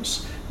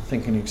parents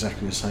thinking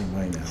exactly the same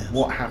way now. Yes.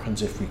 What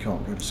happens if we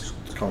can't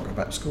go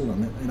back to school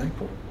in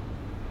April?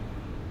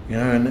 You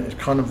know, and it's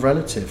kind of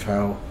relative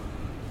how.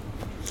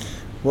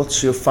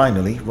 What's your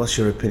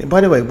opinion?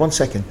 By the way, 1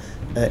 second.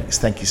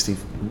 Thank you, Steve.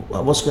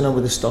 What's going on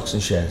with the stocks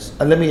and shares?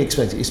 Let me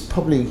explain. It's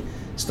probably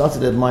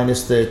started at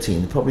minus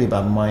 13, probably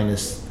about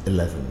minus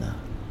 11 now.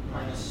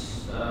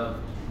 Minus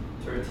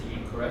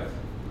 13, correct?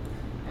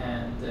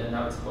 And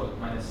now it's called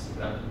minus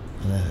 11.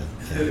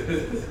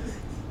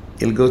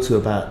 It'll go to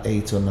about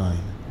 8 or 9.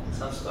 And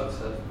some stocks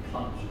have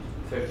plunged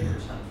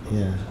 30%.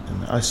 Yeah,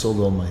 and I sold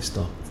all my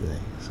stock today.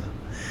 So,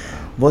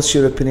 what's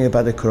your opinion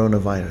about the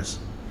coronavirus?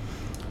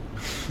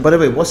 By the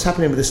way, what's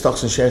happening with the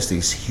stocks and shares today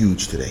is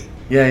huge today.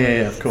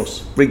 Yeah, of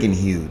course. Friggin'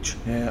 huge.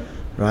 Yeah.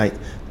 Right?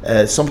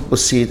 Some people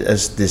see it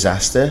as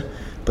disaster,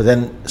 but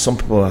then some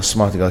people are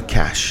smart, they got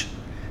cash,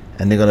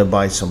 and they're going to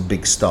buy some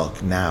big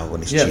stock now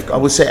when it's cheap. I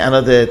would say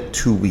another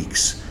 2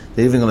 weeks.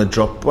 They're even going to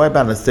drop by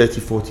about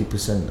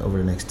 30-40% over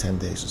the next 10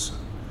 days or so.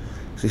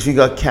 So if you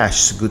got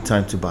cash, it's a good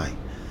time to buy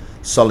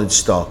solid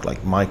stock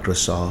like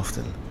Microsoft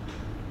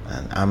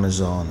and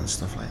Amazon and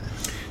stuff like that.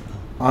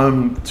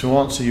 To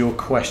answer your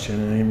question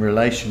in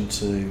relation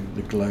to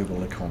the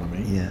global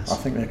economy, yes. I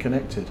think they're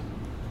connected.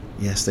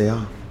 Yes, they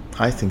are.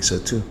 I think so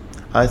too.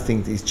 I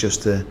think it's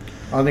just I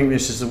think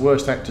this is the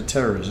worst act of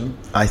terrorism.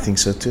 I think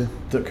so too.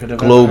 That could have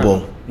global.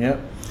 Ever happened. Yeah.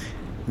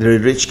 The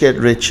rich get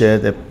richer,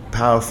 the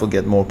powerful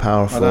get more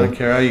powerful. I don't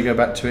care how you go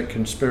back to it,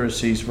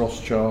 conspiracies,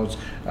 Rothschilds,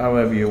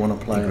 however you want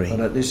to play it.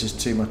 But this is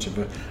too much of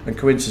a... And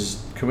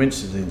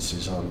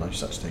coincidences are no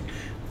such thing.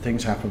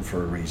 Things happen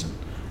for a reason.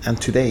 And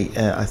today,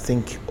 I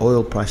think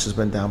oil prices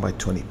went down by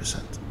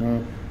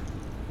 20%.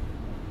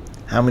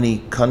 How many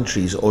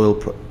countries,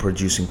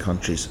 oil-producing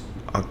countries,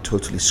 are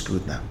totally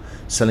screwed now?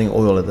 Selling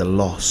oil at a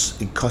loss.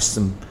 It costs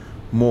them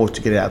more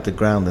to get it out the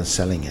ground than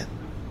selling it.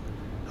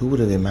 Who would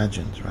have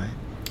imagined, right?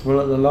 Well,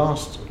 at the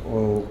last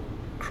oil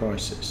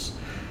crisis,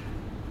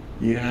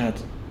 you had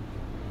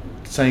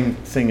same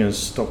thing as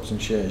stocks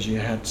and shares. You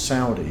had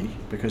Saudi,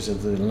 because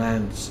of the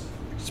land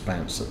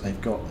expanse that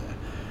they've got there,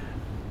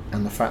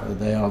 and the fact that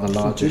they are the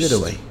largest. Give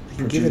it away. You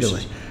can give it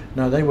away.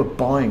 No, they were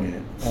buying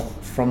it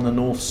from the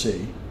North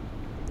Sea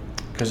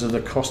because of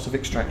the cost of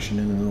extraction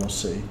in the North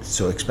Sea. It's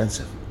so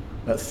expensive.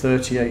 At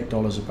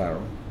 $38 a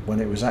barrel, when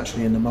it was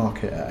actually in the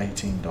market at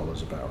 $18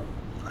 a barrel.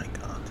 My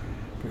God.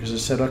 Because they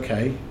said,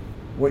 okay,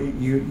 what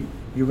you're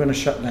going to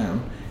shut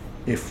down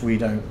if we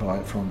don't buy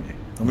it from you.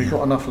 And we've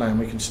got enough land,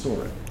 we can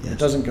store it. Yes. It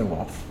doesn't go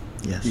off.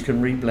 Yes. You can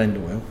reblend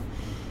oil.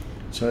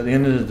 So at the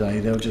end of the day,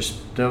 they'll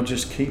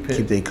just keep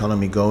the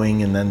economy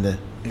going, and then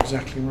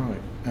exactly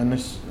right.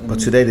 But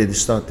today they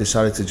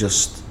decided to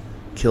just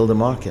kill the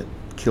market,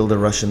 kill the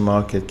Russian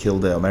market, kill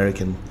the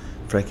American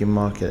fracking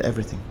market,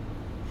 everything.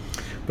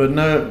 But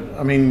no,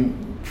 I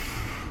mean,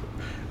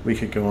 we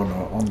could go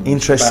on.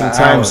 Interesting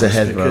times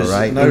ahead, bro.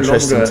 Right?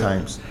 Interesting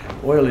times.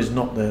 Oil is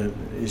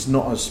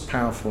not as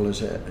powerful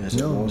as it was.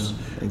 No,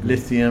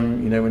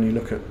 Lithium, when you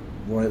look at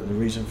the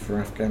reason for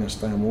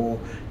Afghanistan war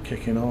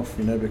kicking off,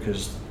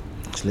 because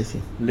it's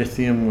lithium.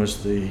 Lithium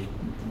was the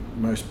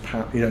most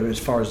as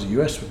far as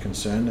the US were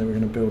concerned, they were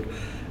going to build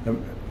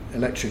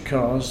electric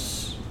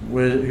cars.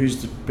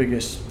 Who's the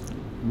biggest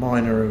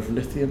miner of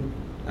lithium?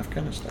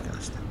 Afghanistan.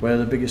 Where are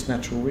the biggest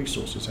natural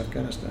resources?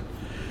 Afghanistan.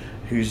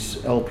 Whose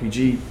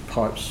LPG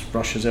pipes,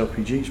 Russia's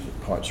LPG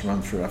pipes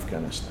run through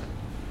Afghanistan.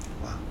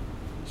 Wow.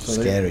 So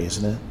scary,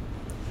 isn't it?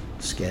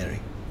 Scary.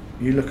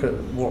 You look at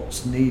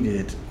what's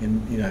needed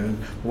in,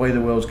 the way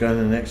the world's going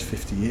in the next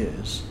 50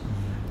 years,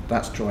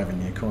 that's driving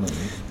the economy.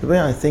 The way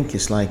I think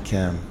is like,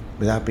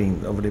 without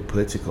being overly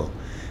political,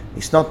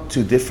 it's not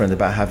too different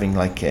about having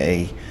like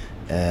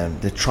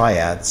the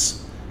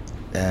triads,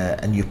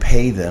 and you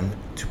pay them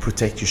to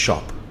protect your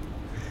shop.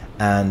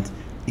 And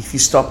if you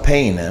stop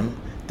paying them,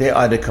 they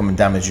either come and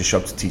damage your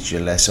shop to teach you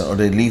a lesson, or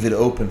they leave it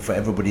open for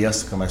everybody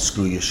else to come and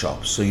screw your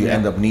shop. So you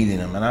end up needing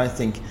them. And I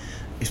think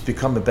it's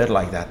become a bit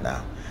like that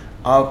now.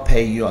 I'll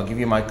pay you, I'll give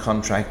you my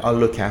contract, I'll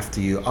look after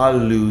you, I'll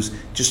lose,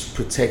 just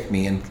protect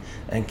me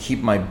and keep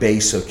my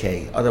base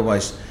okay.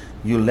 Otherwise,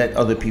 you'll let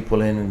other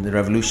people in and the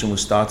revolution will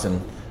start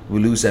and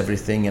we'll lose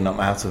everything and I'm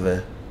out of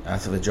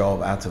a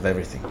job, out of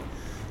everything.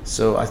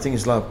 So I think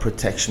there's a lot of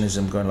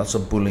protectionism going, lots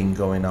of bullying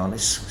going on.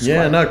 It's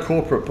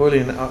corporate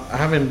bullying.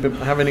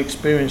 Having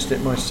experienced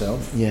it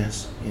myself.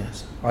 Yes.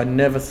 I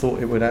never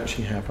thought it would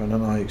actually happen,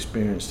 and I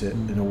experienced it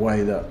in a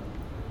way that.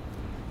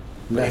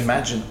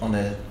 Imagine on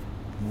a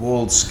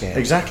world scale.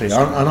 Exactly, and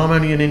I'm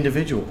only an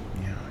individual.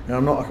 Yeah.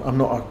 I'm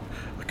not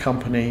a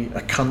company,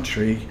 a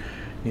country.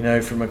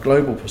 From a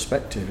global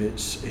perspective,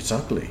 it's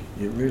ugly.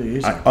 It really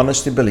is. I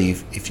honestly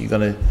believe if you're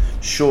going to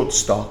short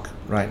stock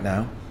right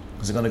now,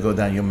 because they're going to go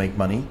down, you'll make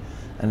money,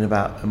 and in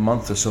about a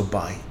month or so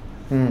buy.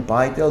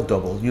 Buy, they'll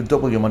double. You'll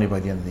double your money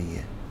by the end of the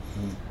year.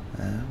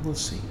 We'll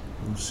see.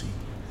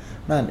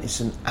 Man,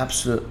 it's an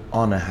absolute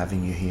honor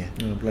having you here.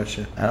 Oh, bless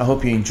you. And I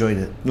hope you enjoyed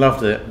it.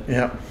 Loved it,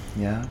 yeah.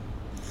 Yeah.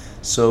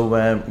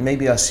 So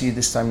maybe I'll see you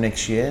this time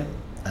next year,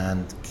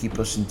 and keep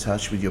us in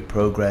touch with your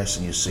progress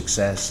and your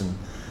success,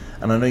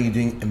 And I know you're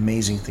doing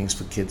amazing things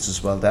for kids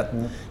as well, that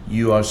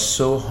you are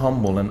so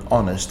humble and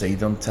honest that you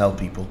don't tell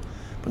people.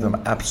 But I'm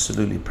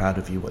absolutely proud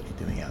of you, what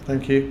you're doing out there.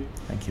 Thank you.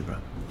 Thank you, bro.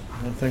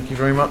 Well, thank you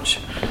very much.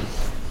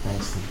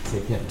 Thanks.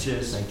 Take care.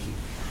 Cheers. Thank you.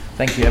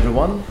 Thank you,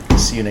 everyone.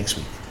 See you next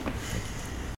week.